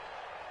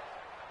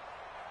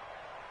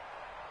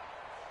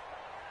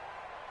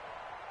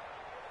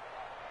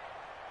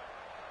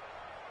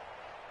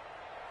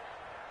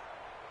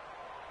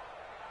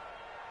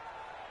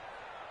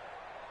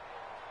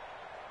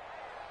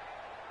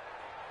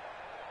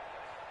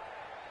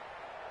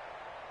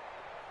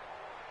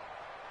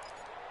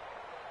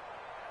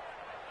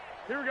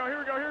 Here we go.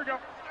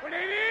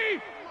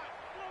 180!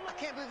 I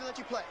can't believe they let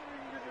you play.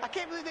 I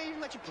can't believe they even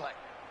let you play.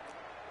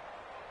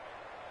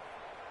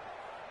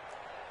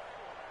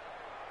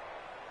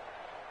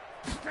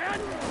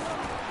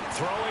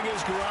 Throwing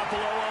is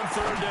Garoppolo on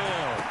 3rd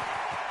down.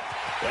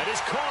 That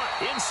is caught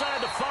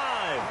inside the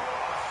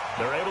 5.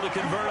 They're able to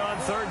convert on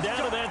 3rd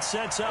down, and that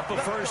sets up a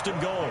 1st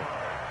and goal.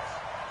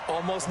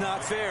 Almost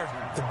not fair.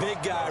 The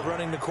big guy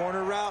running the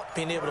corner route,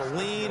 being able to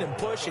lean and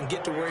push and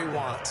get to where he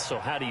wants. So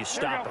how do you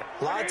stop it?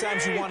 A lot of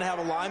times you want to have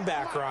a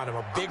linebacker on him,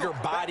 a bigger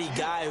body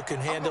guy who can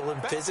handle him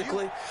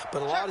physically,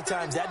 but a lot of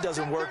times that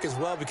doesn't work as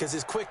well because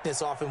his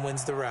quickness often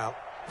wins the route.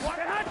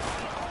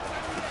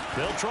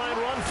 They'll try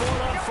and run for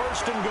it on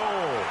 1st and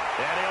goal.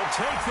 And he'll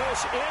take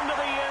this into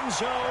the end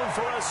zone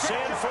for a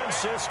San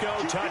Francisco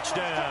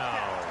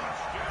touchdown.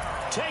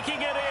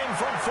 Taking it in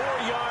from 4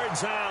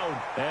 yards out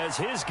as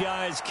his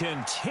guys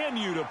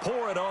continue to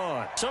pour it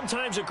on.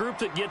 Sometimes a group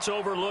that gets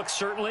overlooked,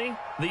 certainly,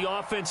 the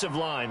offensive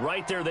line.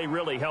 Right there, they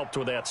really helped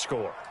with that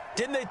score.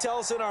 Didn't they tell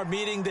us in our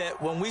meeting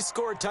that when we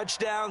score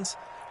touchdowns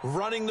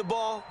running the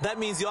ball, that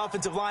means the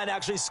offensive line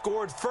actually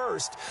scored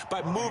first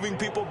by moving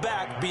people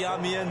back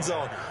beyond the end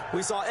zone?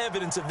 We saw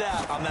evidence of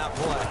that on that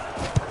play.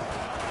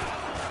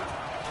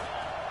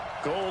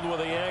 Gold with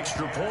the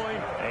extra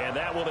point, and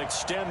that will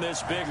extend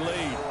this big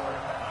lead.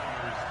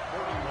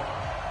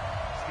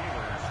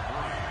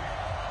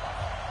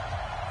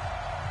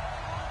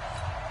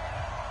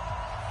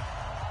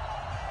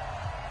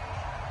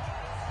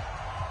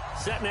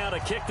 Set now to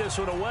kick this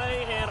one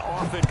away, and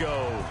off it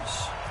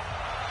goes.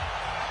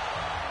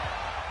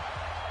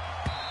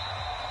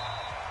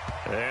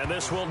 And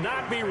this will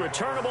not be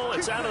returnable.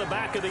 It's out of the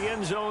back of the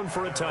end zone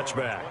for a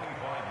touchback.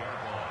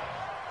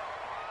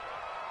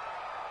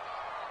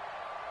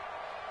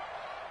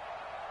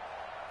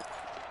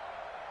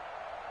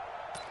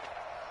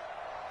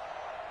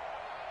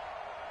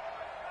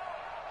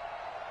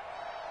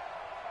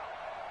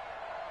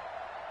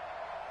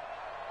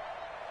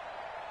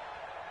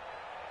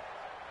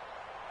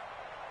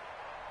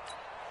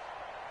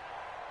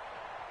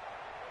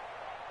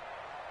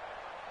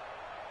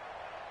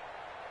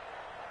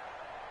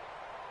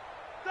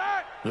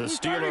 The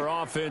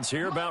Steeler offense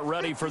here about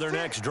ready for their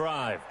next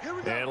drive.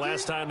 And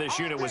last time this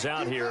unit was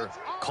out here,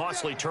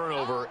 costly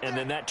turnover, and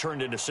then that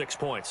turned into 6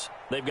 points.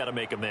 They've got to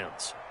make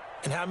amends.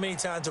 And how many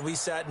times have we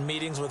sat in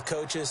meetings with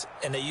coaches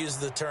and they use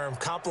the term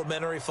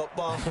complementary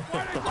football?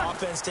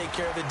 Offense take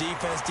care of the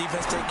defense,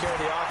 defense take care of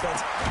the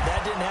offense.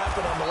 That didn't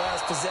happen on the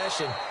last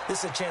possession.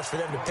 This is a chance for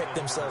them to pick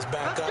themselves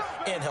back up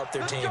and help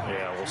their team.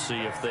 Yeah, we'll see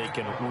if they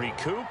can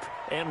recoup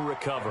and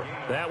recover.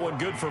 That one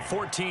good for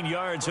 14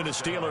 yards and a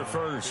Steeler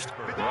first.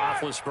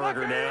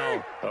 Roethlisberger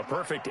now. A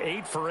perfect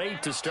 8 for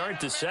 8 to start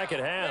the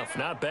second half.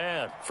 Not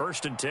bad.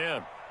 1st and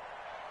 10.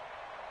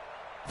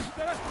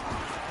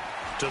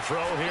 To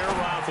throw here,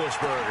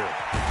 Roethlisberger.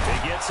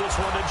 He gets this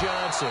one to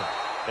Johnson.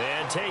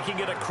 And taking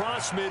it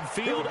across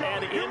midfield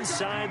and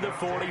inside the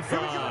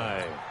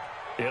 45.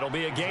 It'll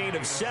be a gain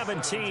of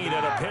 17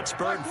 and a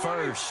Pittsburgh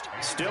first.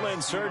 Still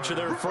in search of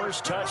their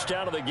first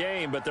touchdown of the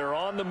game, but they're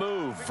on the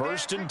move.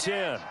 1st and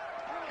 10.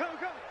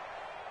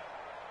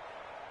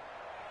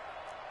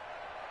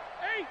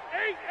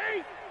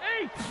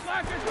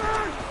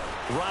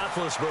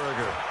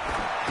 Roethlisberger.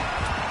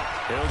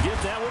 He'll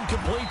get that one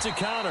complete to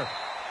Connor.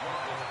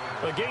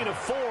 A gain of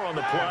 4 on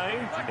the play,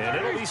 and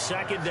it'll be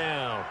 2nd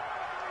down.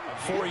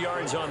 4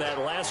 yards on that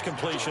last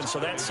completion, so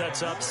that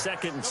sets up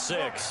 2nd and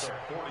 6.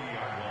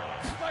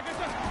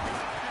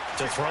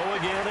 To throw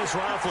again is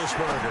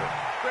Roethlisberger.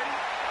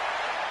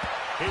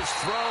 His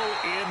throw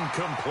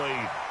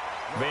incomplete.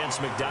 Vance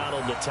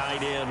McDonald, the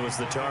tight end, was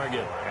the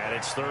target, and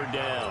it's 3rd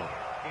down.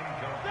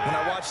 When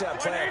I watched that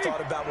play, I thought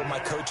about what my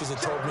coaches had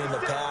told me in the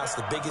past.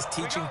 The biggest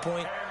teaching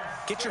point,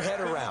 get your head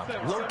around.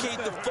 Locate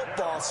the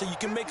football so you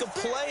can make a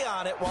play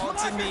on it while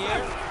it's in the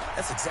air.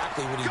 That's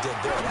exactly what he did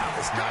there. That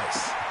was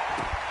nice.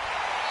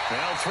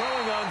 Now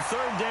throwing on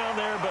 3rd down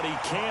there, but he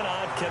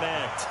cannot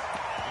connect.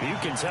 You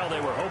can tell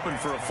they were hoping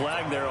for a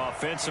flag there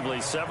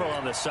offensively. Several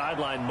on the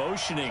sideline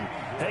motioning,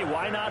 hey,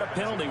 why not a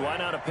penalty? Why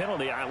not a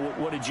penalty?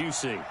 What did you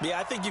see? Yeah,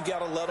 I think you've got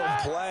to let them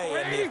play,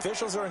 and the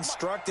officials are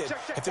instructed.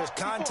 If there's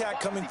contact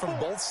coming from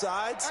both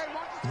sides,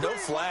 no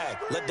flag.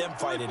 Let them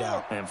fight it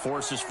out. And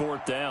forces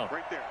 4th down.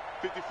 Right there.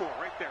 54,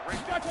 right there.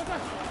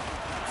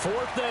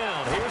 4th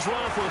down. Here's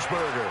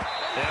Roethlisberger.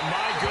 And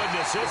my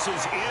goodness, this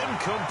is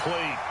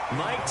incomplete.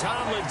 Mike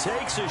Tomlin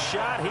takes a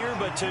shot here,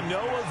 but to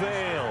no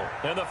avail.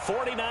 And the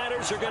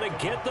 49ers are going to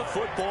get the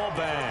football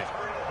back.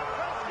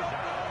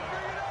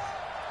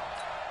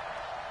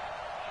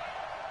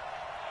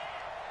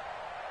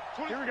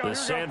 The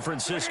San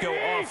Francisco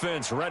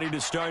offense ready to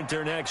start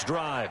their next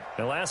drive.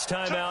 And last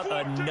time out,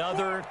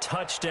 another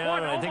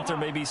touchdown. And I think there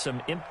may be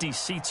some empty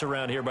seats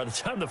around here by the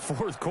time the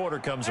 4th quarter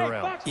comes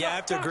around. Yeah, I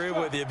have to agree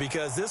with you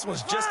because this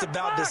one's just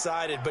about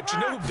decided. But you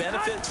know who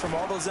benefits from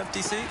all those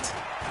empty seats?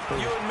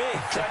 You and me,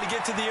 trying to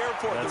get to the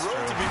airport. That's the road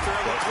true. to be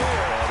fairly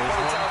clear by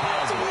the time we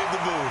have to leave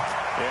the booth.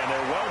 And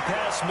they're well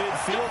past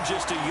midfield,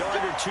 just a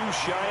yard or 2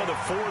 shy of the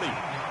 40.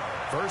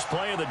 First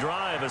play of the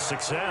drive, a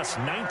success,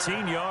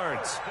 19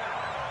 yards.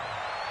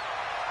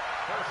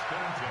 1st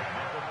and 10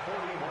 at the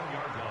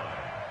 41-yard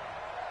line.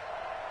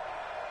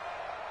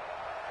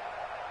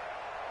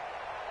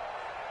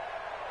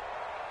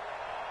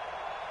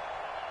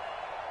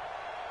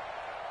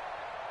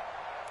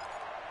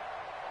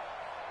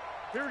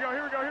 Here we go.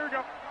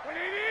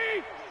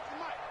 180!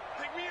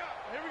 Take me up.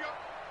 Here we go.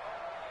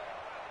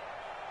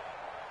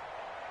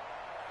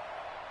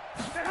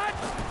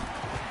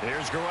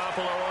 Here's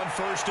Garoppolo on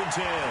 1st and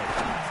 10.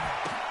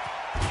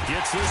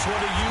 Gets this one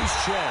to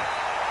Juszczyk.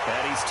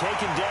 And he's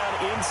taken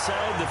down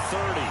inside the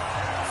 30.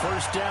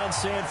 1st down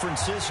San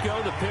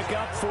Francisco, the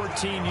pickup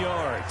 14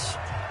 yards.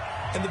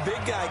 And the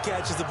big guy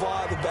catches the ball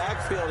out of the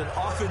backfield, and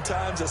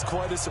oftentimes that's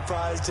quite a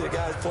surprise to the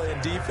guys playing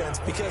defense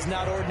because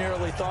not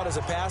ordinarily thought as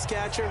a pass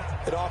catcher,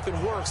 it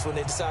often works when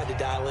they decide to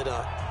dial it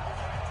up.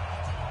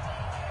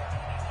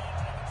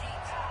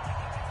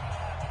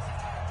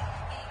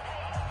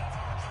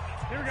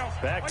 Here we go.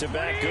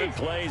 Back-to-back good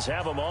plays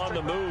have them on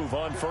the move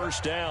on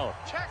 1st down.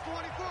 Check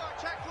 24,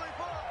 check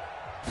 24.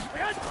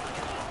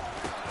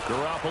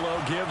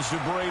 Garoppolo gives to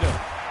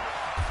Breda.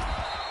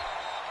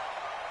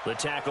 The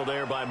tackle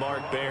there by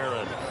Mark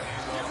Barron.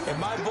 In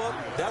my book,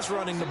 that's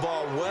running the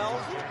ball well,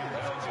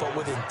 but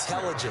with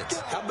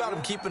intelligence. How about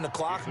him keeping the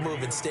clock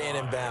moving, staying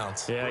in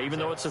bounds? Yeah, even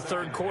though it's the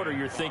 3rd quarter,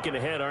 you're thinking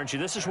ahead, aren't you?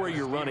 This is where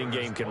your running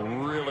game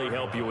can really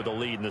help you with a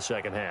lead in the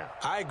second half.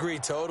 I agree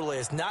totally.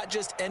 It's not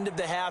just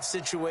end-of-the-half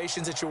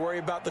situations that you worry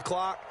about the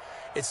clock.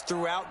 It's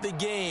throughout the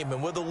game.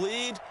 And with a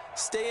lead,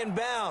 stay in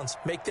bounds.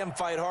 Make them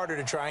fight harder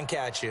to try and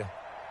catch you.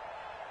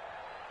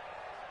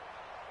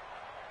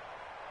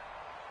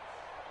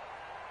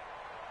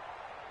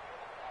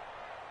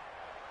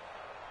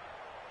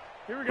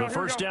 The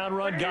 1st down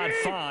run got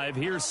 5.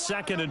 Here's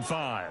 2nd and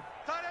 5.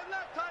 Tight end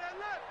left.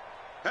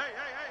 Hey.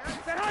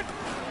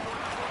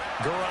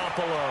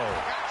 Garoppolo.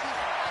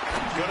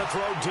 Gonna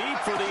throw deep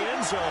for the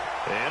end zone.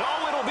 And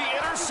it'll be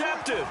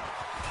intercepted.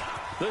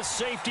 The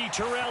safety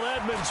Terrell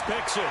Edmonds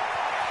picks it.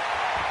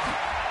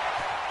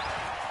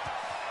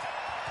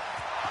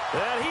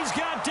 And he's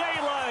got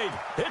daylight.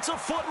 It's a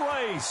foot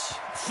race.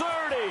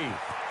 30,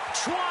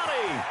 20,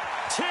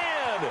 10.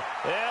 again.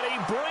 And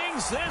he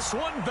brings this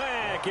one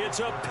back. It's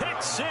a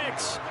pick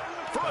six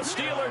for a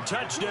Steeler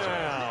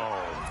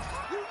touchdown.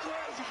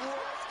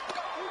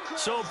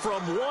 So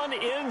from one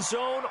end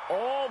zone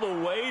all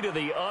the way to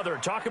the other.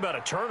 Talk about a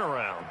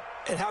turnaround.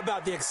 And how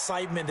about the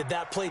excitement that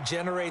that play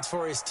generates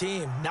for his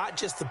team? Not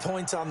just the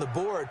points on the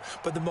board,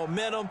 but the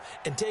momentum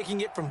and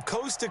taking it from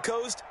coast to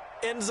coast,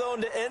 end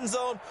zone to end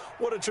zone.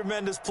 What a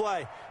tremendous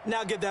play.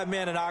 Now get that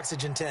man an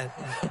oxygen tent.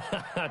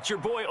 It's your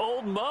boy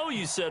Old Mo,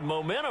 you said.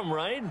 Momentum,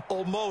 right?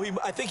 Old Mo,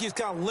 I think he's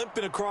kind of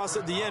limping across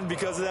at the end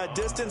because of that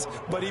distance,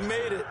 but he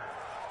made it.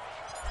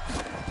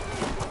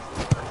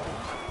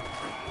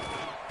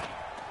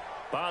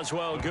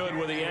 Boswell good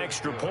with the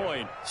extra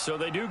point. So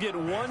they do get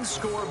one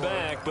score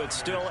back, but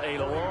still a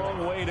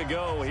long way to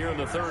go here in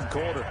the third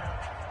quarter.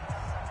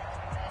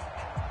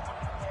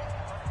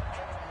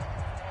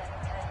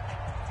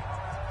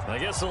 I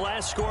guess the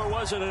last score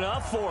wasn't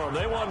enough for them.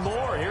 They want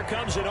more. Here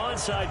comes an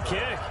onside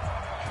kick.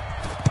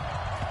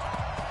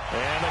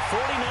 And the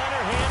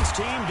 49er hands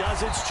team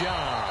does its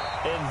job.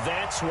 And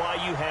that's why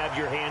you have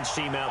your hands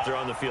team out there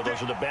on the field.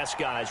 Those are the best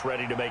guys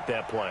ready to make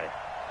that play.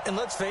 And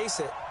let's face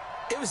it,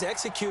 it was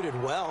executed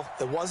well.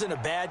 It wasn't a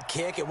bad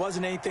kick. It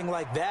wasn't anything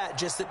like that.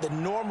 Just that the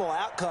normal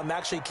outcome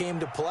actually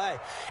came to play.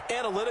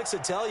 Analytics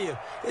will tell you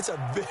it's a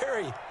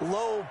very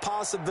low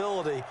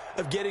possibility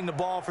of getting the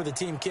ball for the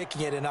team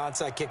kicking it in an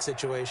onside kick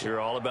situation.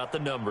 You're all about the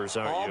numbers,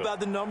 aren't you? All about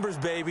the numbers,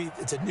 baby.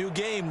 It's a new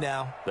game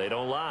now. They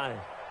don't lie.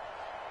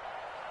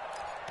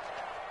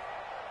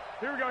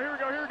 Here we go.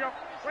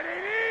 Wait,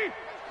 80!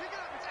 Pick it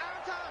up. It's out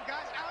of time,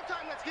 guys. Out of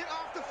time. Let's get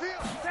off the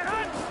field.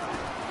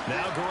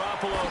 Now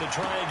Garoppolo to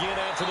try again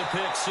after the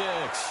pick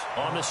six.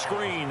 On the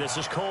screen, this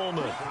is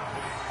Coleman.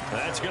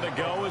 That's going to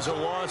go as a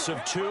loss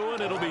of 2,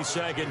 and it'll be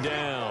second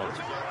down.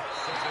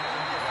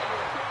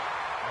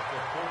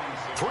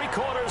 3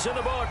 quarters in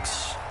the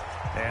books.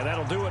 And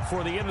that'll do it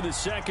for the end of the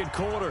second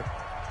quarter.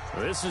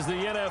 This is the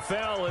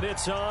NFL, and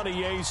it's on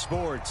EA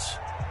Sports.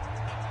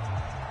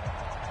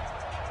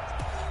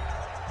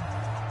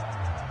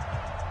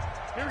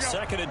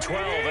 Second and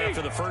 12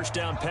 after the first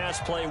down pass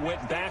play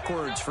went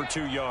backwards for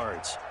 2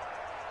 yards.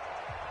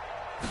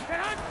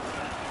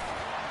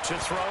 To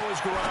throw is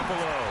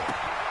Garoppolo.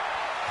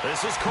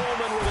 This is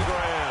Coleman with a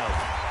grab.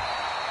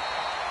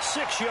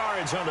 6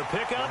 yards on the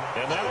pickup,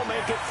 and that'll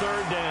make it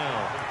third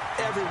down.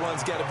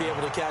 Everyone's got to be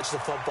able to catch the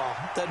football.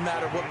 Doesn't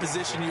matter what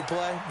position you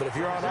play, but if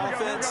you're on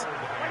offense,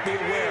 be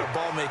aware a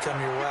ball may come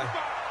your way.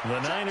 The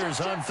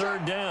Niners on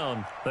third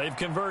down. They've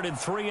converted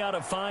 3 out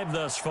of 5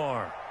 thus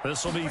far.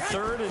 This will be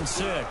 3rd and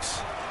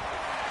 6.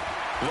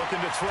 Looking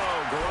to throw,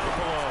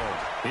 Garoppolo.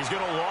 He's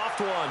going to loft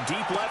one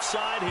deep left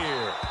side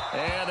here.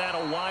 And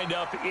that'll wind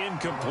up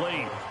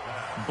incomplete.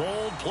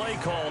 Bold play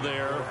call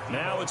there.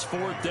 Now it's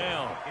 4th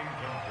down.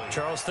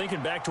 Charles,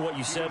 thinking back to what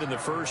you said in the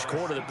first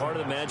quarter, that part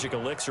of the magic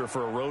elixir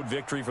for a road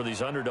victory for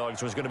these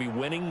underdogs was going to be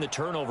winning the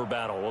turnover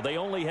battle. Well, they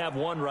only have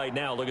one right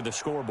now. Look at the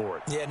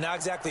scoreboard. Yeah, not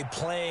exactly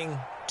playing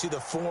to the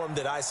form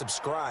that I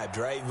subscribed,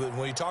 right?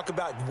 When you talk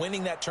about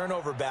winning that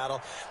turnover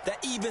battle,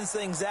 that evens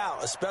things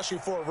out, especially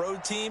for a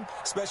road team,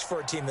 especially for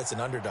a team that's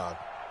an underdog.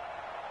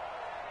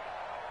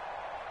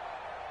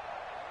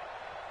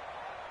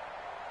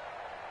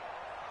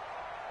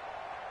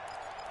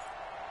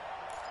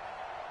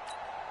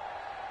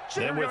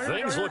 And with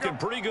things looking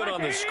pretty good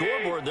on the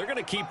scoreboard, they're going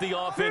to keep the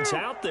offense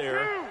out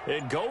there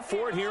and go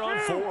for it here on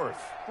 4th.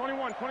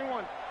 21.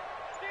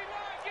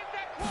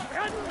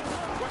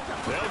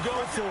 They'll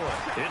go for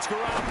it. It's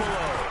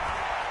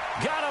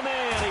Garoppolo. Got a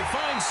man. He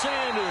finds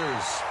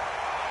Sanders.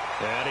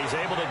 And he's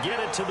able to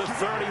get it to the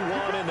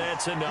 31, and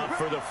that's enough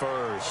for the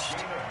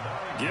first.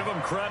 Give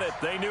them credit.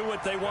 They knew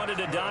what they wanted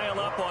to dial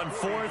up on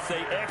 4th.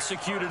 They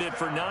executed it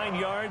for 9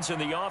 yards, and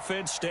the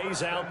offense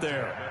stays out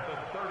there.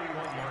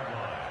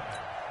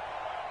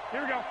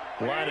 Here we go.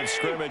 Line of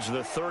scrimmage,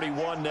 the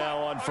 31 now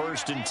on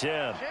 1st and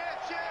 10.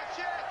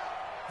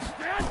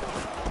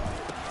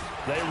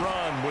 They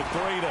run with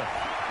Breida.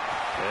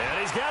 And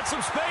he's got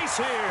some space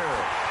here.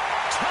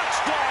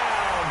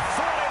 Touchdown,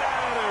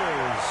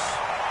 49ers.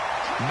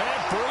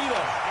 Matt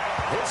Breida,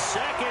 his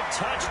second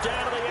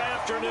touchdown of the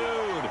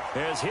afternoon,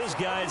 as his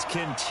guys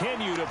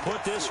continue to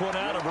put this one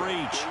out of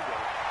reach.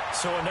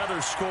 So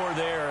another score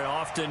there.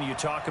 Often you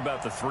talk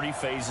about the 3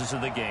 phases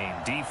of the game: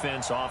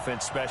 defense,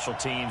 offense, special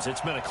teams. It's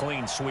been a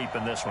clean sweep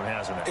in this one,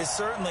 hasn't it? It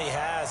certainly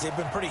has. They've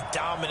been pretty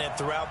dominant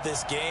throughout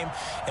this game.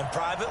 And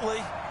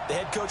privately, the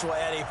head coach will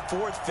add a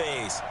 4th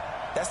phase.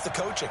 That's the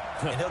coaching.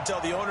 And he'll tell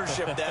the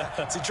ownership that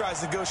as he tries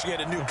to negotiate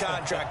a new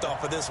contract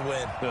off of this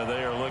win.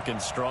 They are looking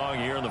strong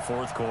here in the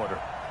 4th quarter.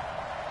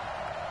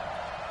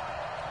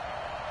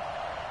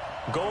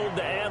 Gold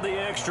to add the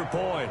extra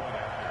point.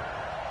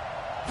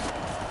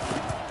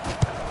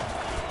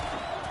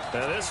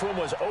 Now this one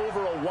was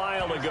over a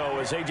while ago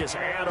as they just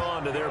add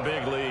on to their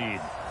big lead.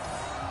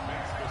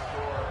 Makes the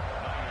score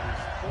Niners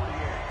 48,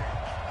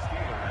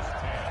 Steelers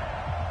 10.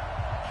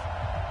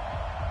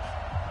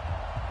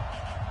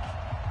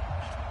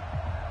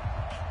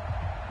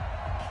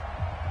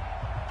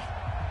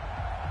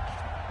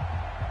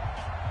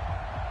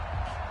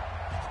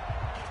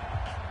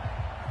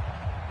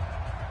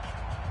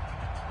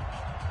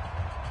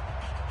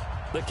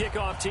 The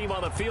kickoff team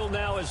on the field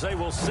now as they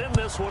will send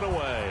this one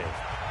away.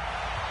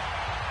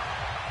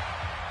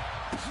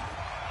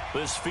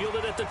 This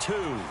fielded at the 2.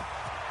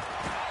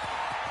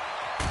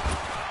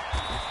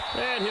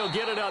 And he'll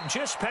get it up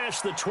just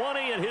past the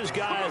 20, and his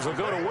guys will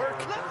go to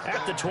work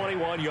at the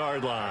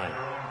 21-yard line.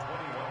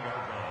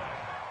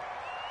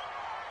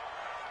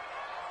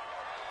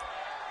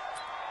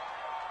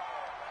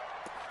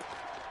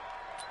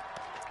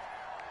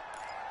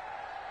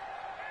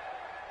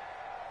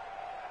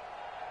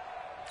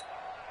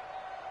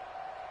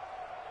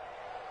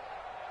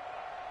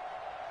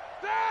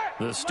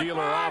 The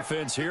Steeler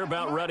offense here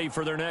about ready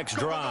for their next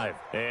drive.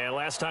 And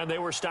last time they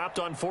were stopped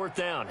on 4th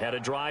down, had a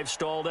drive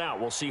stalled out.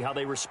 We'll see how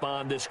they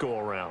respond this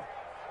go-around.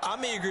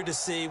 I'm eager to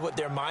see what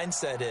their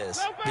mindset is,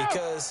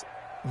 because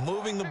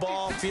moving the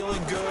ball,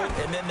 feeling good,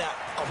 and then that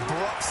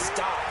abrupt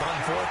stop on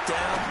 4th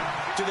down,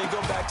 do they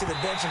go back to the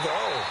bench and go,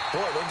 oh,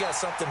 boy, they got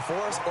something for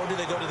us? Or do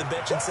they go to the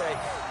bench and say,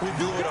 we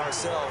blew it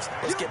ourselves,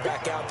 let's get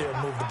back out there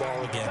and move the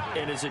ball again?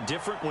 And is it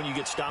different when you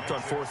get stopped on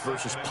 4th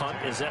versus punt?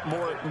 Is that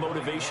more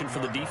motivation for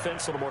the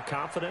defense, a little more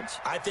confidence?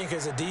 I think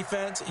as a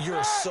defense,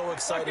 you're so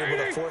excited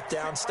with a 4th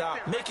down stop.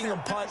 Making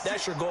them punt,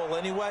 that's your goal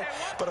anyway.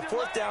 But a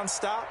 4th down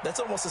stop, that's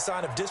almost a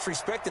sign of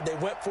disrespect that they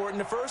went for it in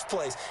the first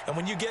place. And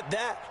when you get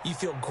that, you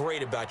feel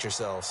great about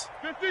yourselves.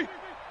 50.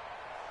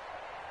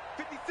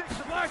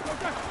 56.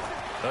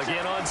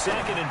 Again on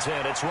 2nd and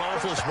 10, it's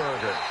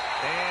Roethlisberger.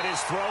 And his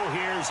throw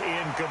here's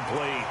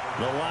incomplete.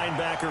 The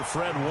linebacker,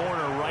 Fred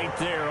Warner, right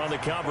there on the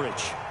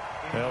coverage.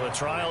 Well, the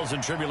trials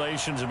and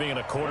tribulations of being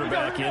a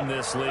quarterback in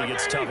this league,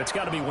 it's tough. It's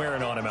got to be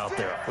wearing on him out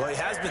there. Well, he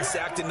has been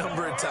sacked a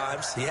number of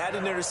times. He had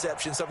an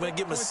interception, so I'm going to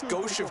give him a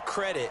skosh of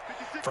credit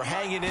for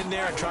hanging in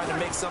there and trying to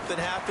make something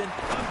happen,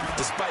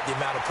 despite the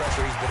amount of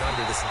pressure he's been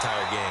under this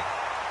entire game.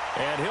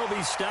 And he'll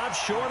be stopped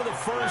short of the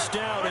 1st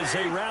down as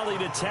they rally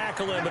to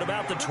tackle him at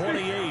about the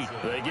 28.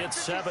 They get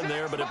 7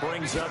 there, but it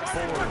brings up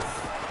 4th.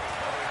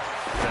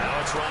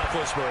 Now it's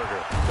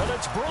Roethlisberger. But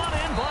it's brought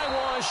in by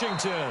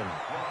Washington.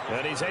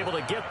 And he's able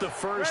to get the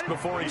first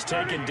before he's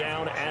taken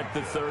down at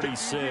the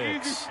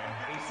 36.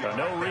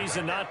 No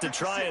reason not to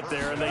try it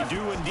there, and they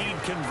do indeed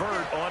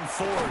convert on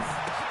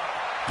 4th.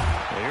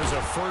 Here's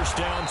a 1st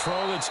down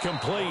throw that's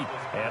complete.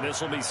 And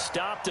this will be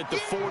stopped at the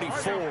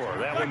 44.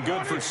 That one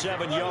good for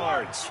 7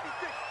 yards.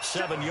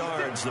 7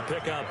 yards, the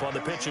pickup on the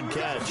pitch and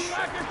catch.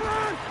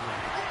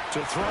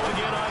 To throw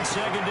again on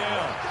 2nd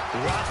down.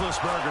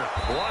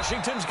 Roethlisberger.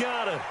 Washington's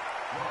got it.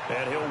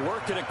 And he'll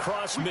work it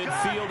across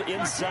midfield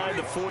inside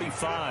the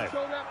 45.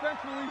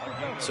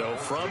 So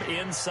from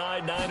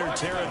inside Niner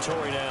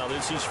territory now,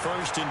 this is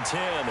 1st and 10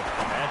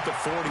 at the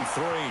 43.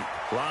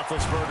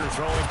 Roethlisberger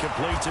throwing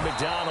complete to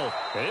McDonald.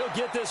 And he'll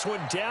get this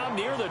one down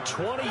near the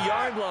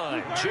 20-yard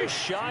line, just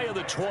shy of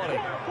the 20.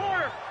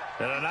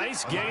 And a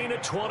nice gain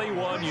of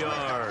 21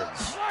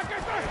 yards.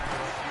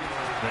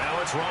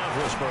 Now it's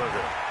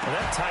Roethlisberger. And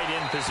that tight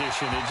end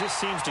position, it just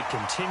seems to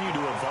continue to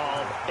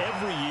evolve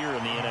every year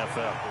in the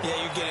NFL. Yeah,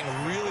 you're getting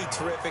really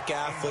terrific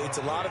athletes.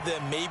 A lot of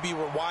them maybe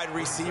were wide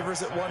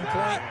receivers at one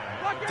point.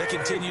 They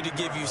continue to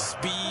give you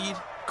speed,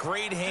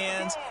 great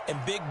hands, and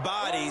big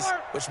bodies,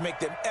 which make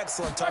them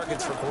excellent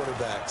targets for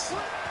quarterbacks.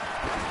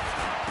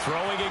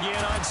 Throwing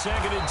again on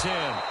 2nd and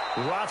 10.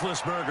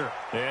 Roethlisberger.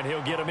 And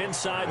he'll get him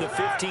inside the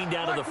 15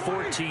 down to the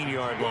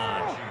 14-yard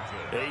line.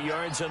 8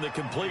 yards on the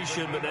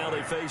completion, but now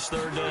they face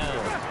 3rd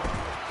down.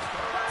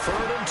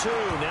 3rd and 2.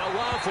 Now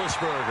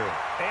Roethlisberger.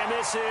 And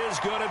this is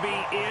going to be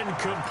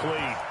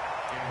incomplete.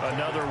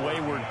 Another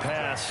wayward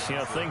pass. You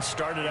know, things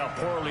started out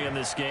poorly in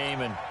this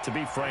game, and to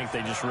be frank,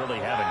 they just really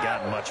haven't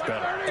gotten much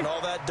better. And all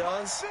that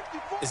does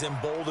is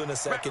embolden a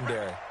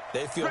secondary.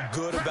 They feel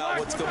good about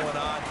what's going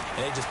on,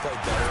 and they just play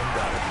better and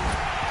better.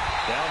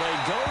 Now they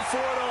go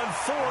for it on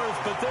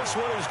 4th, but this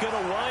one is going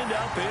to wind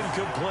up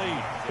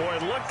incomplete. Boy,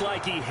 it looked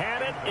like he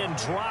had it and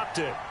dropped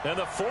it. And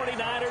the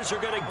 49ers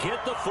are going to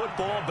get the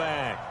football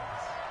back.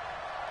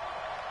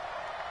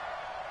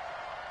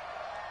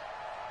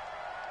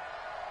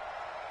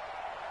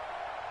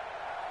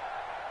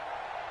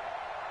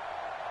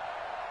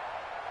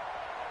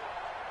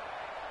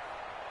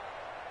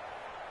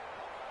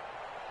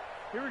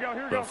 Here we go.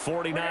 The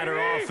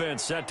 49er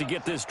offense set to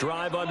get this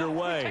drive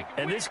underway.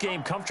 And this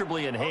game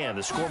comfortably in hand.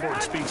 The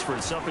scoreboard speaks for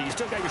itself, but you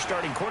still got your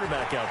starting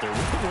quarterback out there.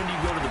 When do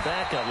you go to the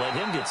backup? Let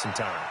him get some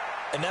time.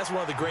 And that's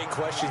one of the great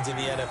questions in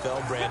the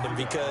NFL, Brandon,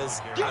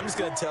 because I'm just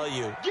going to tell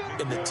you,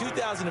 in the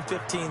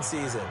 2015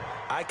 season,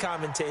 I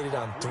commentated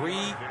on 3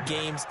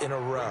 games in a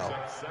row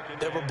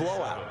that were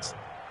blowouts.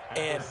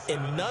 And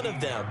in none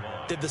of them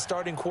did the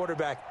starting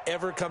quarterback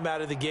ever come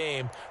out of the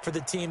game for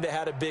the team that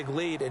had a big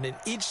lead. And in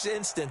each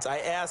instance, I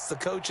asked the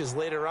coaches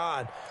later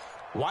on,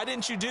 why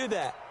didn't you do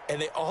that? And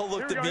they all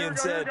looked at me and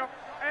said,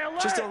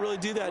 just don't really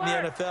do that in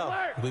the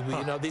NFL.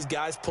 You know, these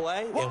guys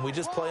play, and we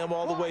just play them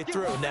all the way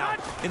through. Now,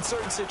 in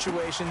certain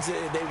situations,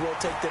 they will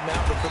take them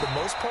out, but for the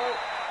most part,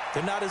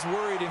 they're not as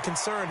worried and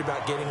concerned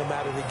about getting them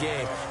out of the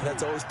game, and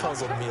that's always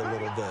puzzled me a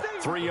little bit.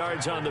 3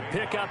 yards on the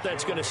pickup.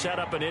 That's going to set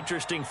up an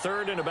interesting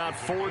 3rd and about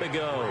 4 to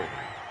go.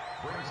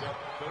 Brings up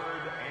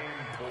 3rd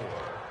and 4.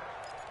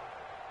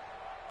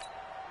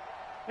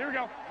 Here we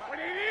go.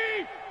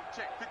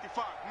 Check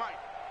 55, Mike.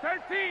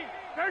 13.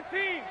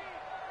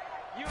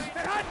 You ain't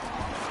hot.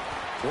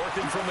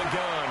 Working from the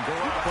gun,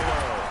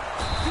 Garoppolo.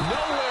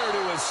 Nowhere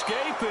to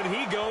escape, and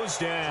he goes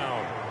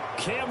down.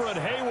 Cameron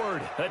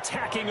Hayward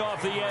attacking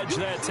off the edge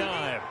that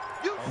time.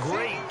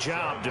 Great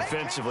job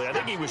defensively. I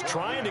think he was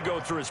trying to go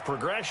through his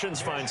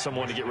progressions, find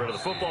someone to get rid of the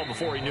football.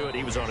 Before he knew it,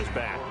 he was on his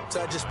back. So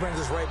that just brings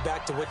us right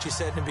back to what you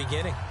said in the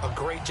beginning. A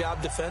great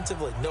job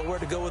defensively. Nowhere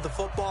to go with the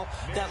football.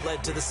 That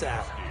led to the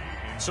sack.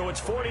 So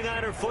it's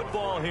 49er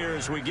football here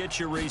as we get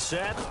you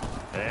reset.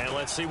 And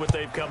let's see what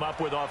they've come up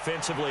with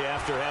offensively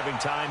after having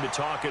time to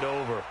talk it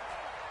over.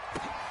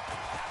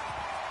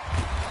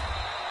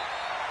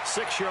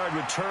 6-yard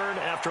return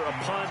after a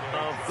punt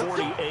of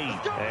 48.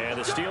 And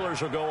the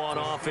Steelers will go on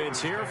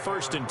offense here,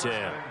 1st and 10.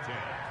 At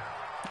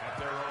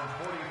their own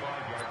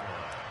 45-yard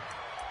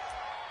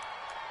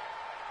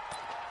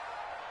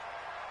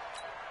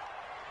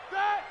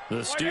line.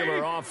 The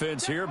Steeler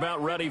offense here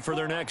about ready for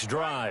their next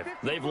drive.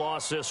 They've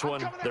lost this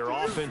one. Their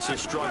offense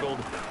has struggled.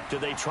 Do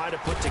they try to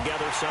put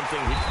together something?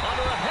 Under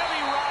a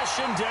heavy rush,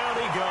 and down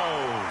he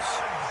goes.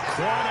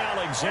 Quan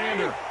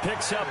Alexander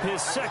picks up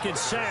his 2nd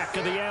sack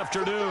of the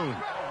afternoon.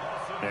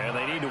 And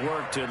they need to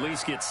work to at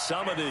least get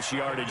some of this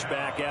yardage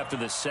back after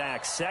the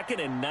sack.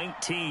 2nd and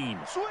 19.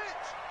 Switch.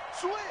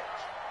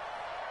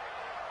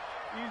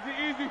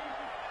 Easy.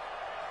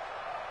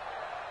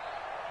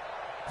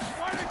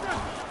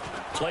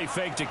 Play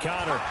fake to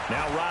Connor.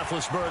 Now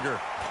Roethlisberger.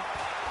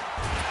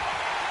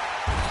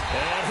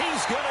 And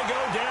he's going to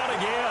go down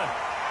again.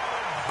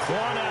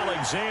 Quan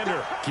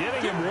Alexander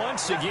getting him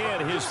once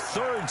again his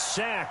 3rd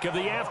sack of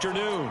the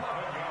afternoon.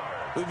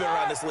 We've been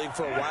around this league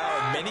for a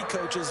while, and many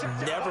coaches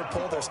never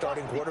pull their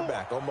starting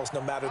quarterback, almost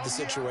no matter the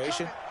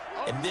situation.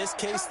 In this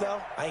case,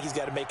 though, I think he's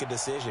got to make a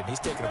decision. He's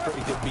taking a pretty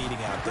good beating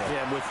out there.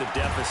 Yeah, with the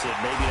deficit,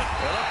 maybe.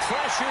 And the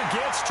pressure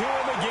gets to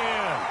him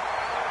again.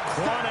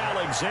 Quan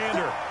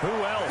Alexander,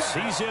 who else?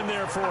 He's in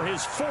there for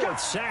his 4th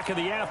sack of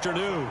the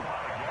afternoon.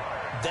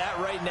 That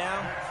right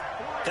now,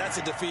 that's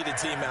a defeated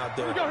team out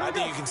there. I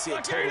think you can see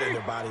it totally in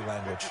their body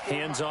language.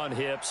 Hands on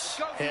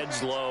hips,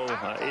 heads low.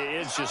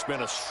 It's just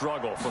been a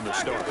struggle from the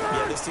start.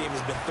 Yeah, this team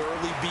has been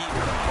thoroughly beaten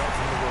right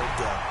from the word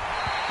go.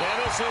 And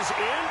this is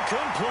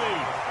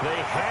incomplete. They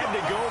had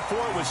to go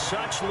for it with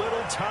such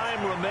little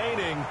time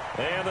remaining.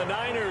 And the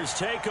Niners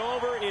take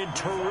over in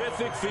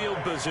terrific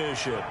field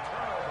position.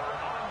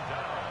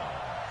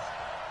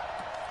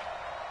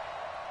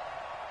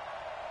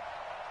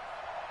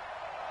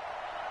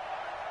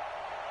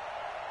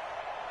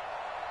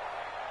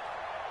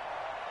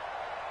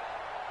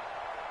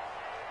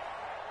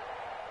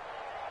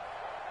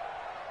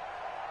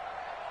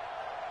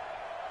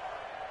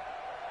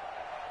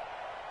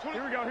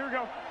 Here we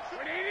go.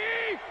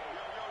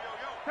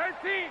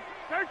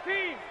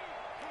 13.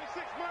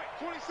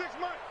 26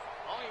 Mike.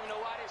 I don't even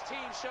know why this team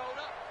showed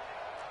up.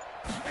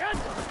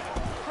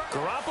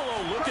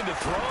 Garoppolo looking to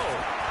throw.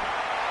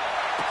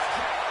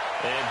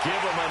 And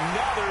give him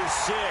another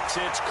 6.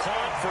 It's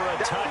caught for a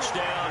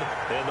touchdown,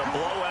 and the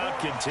blowout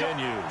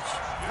continues.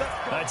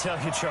 I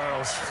tell you,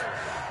 Charles,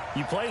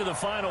 you play to the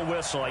final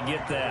whistle, I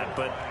get that,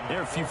 but there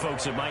are a few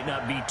folks that might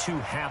not be too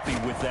happy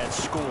with that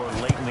score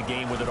late in the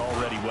game with it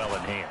already well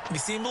in hand. You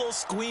seem a little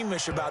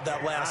squeamish about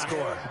that last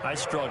score. I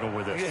struggle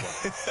with it.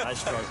 I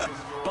struggle.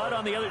 But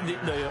on the other,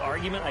 the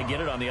argument, I get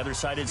it, on the other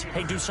side is,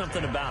 hey, do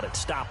something about it.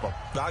 Stop them.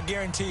 I'll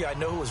guarantee you, I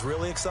know who was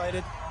really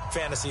excited.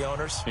 Fantasy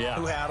owners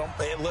who had them.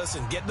 Hey,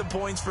 listen, get the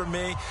points for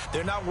me.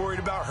 They're not worried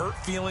about hurt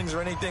feelings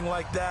or anything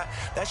like that.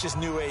 That's just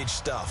new age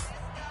stuff.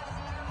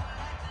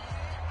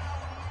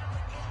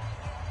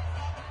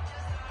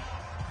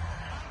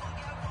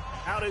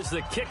 Out is the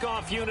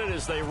kickoff unit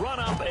as they run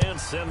up and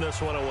send this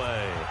one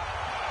away.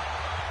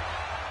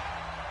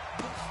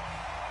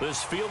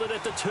 This fielded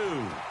at the 2.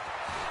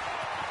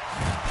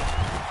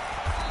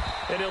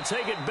 And he'll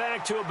take it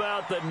back to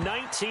about the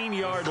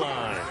 19-yard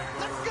line.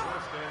 Let's go.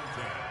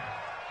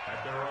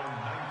 At their own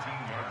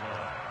 19-yard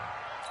line.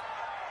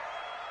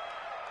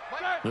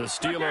 The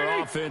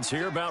Steeler offense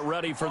here about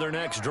ready for their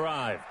next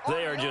drive.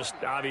 They are just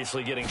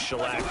obviously getting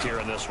shellacked here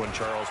in this one,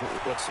 Charles.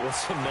 What's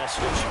the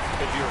message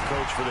if you're a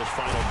coach for this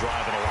final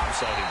drive in a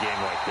lopsided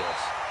game like this?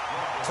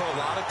 For a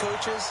lot of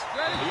coaches,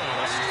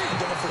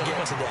 don't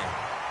forget today.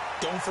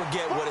 Don't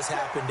forget what has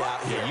happened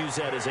out here. Yeah, use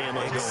that as ammo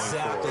going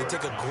forward.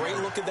 Take a great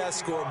look at that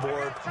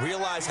scoreboard.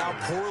 Realize how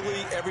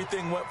poorly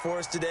everything went for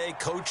us today.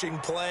 Coaching,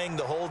 playing,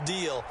 the whole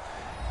deal.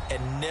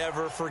 And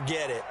never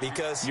forget it,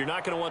 because you're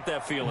not going to want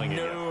that feeling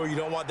again. No, you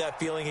don't want that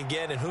feeling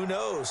again. And who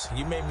knows?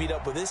 You may meet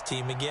up with this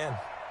team again.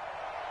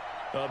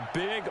 A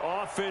big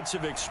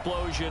offensive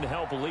explosion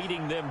helped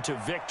leading them to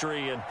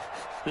victory. And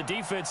the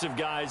defensive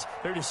guys,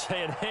 they're just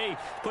saying, hey,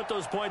 put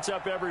those points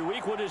up every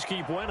week. We'll just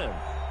keep winning.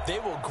 They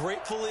will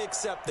gratefully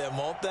accept them,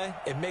 won't they?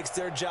 It makes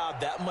their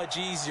job that much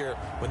easier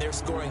when they're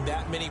scoring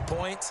that many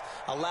points.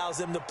 Allows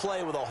them to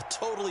play with a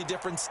totally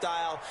different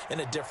style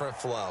and a different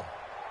flow.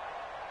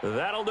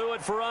 That'll do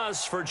it for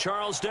us. For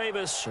Charles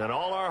Davis and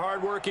all our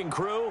hardworking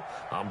crew,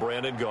 I'm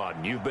Brandon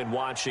Gaudin. You've been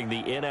watching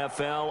the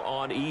NFL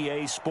on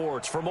EA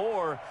Sports. For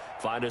more,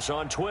 find us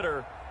on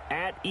Twitter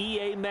at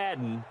EA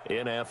Madden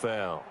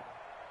NFL.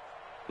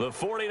 The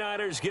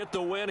 49ers get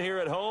the win here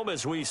at home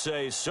as we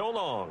say so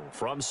long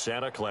from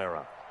Santa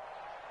Clara.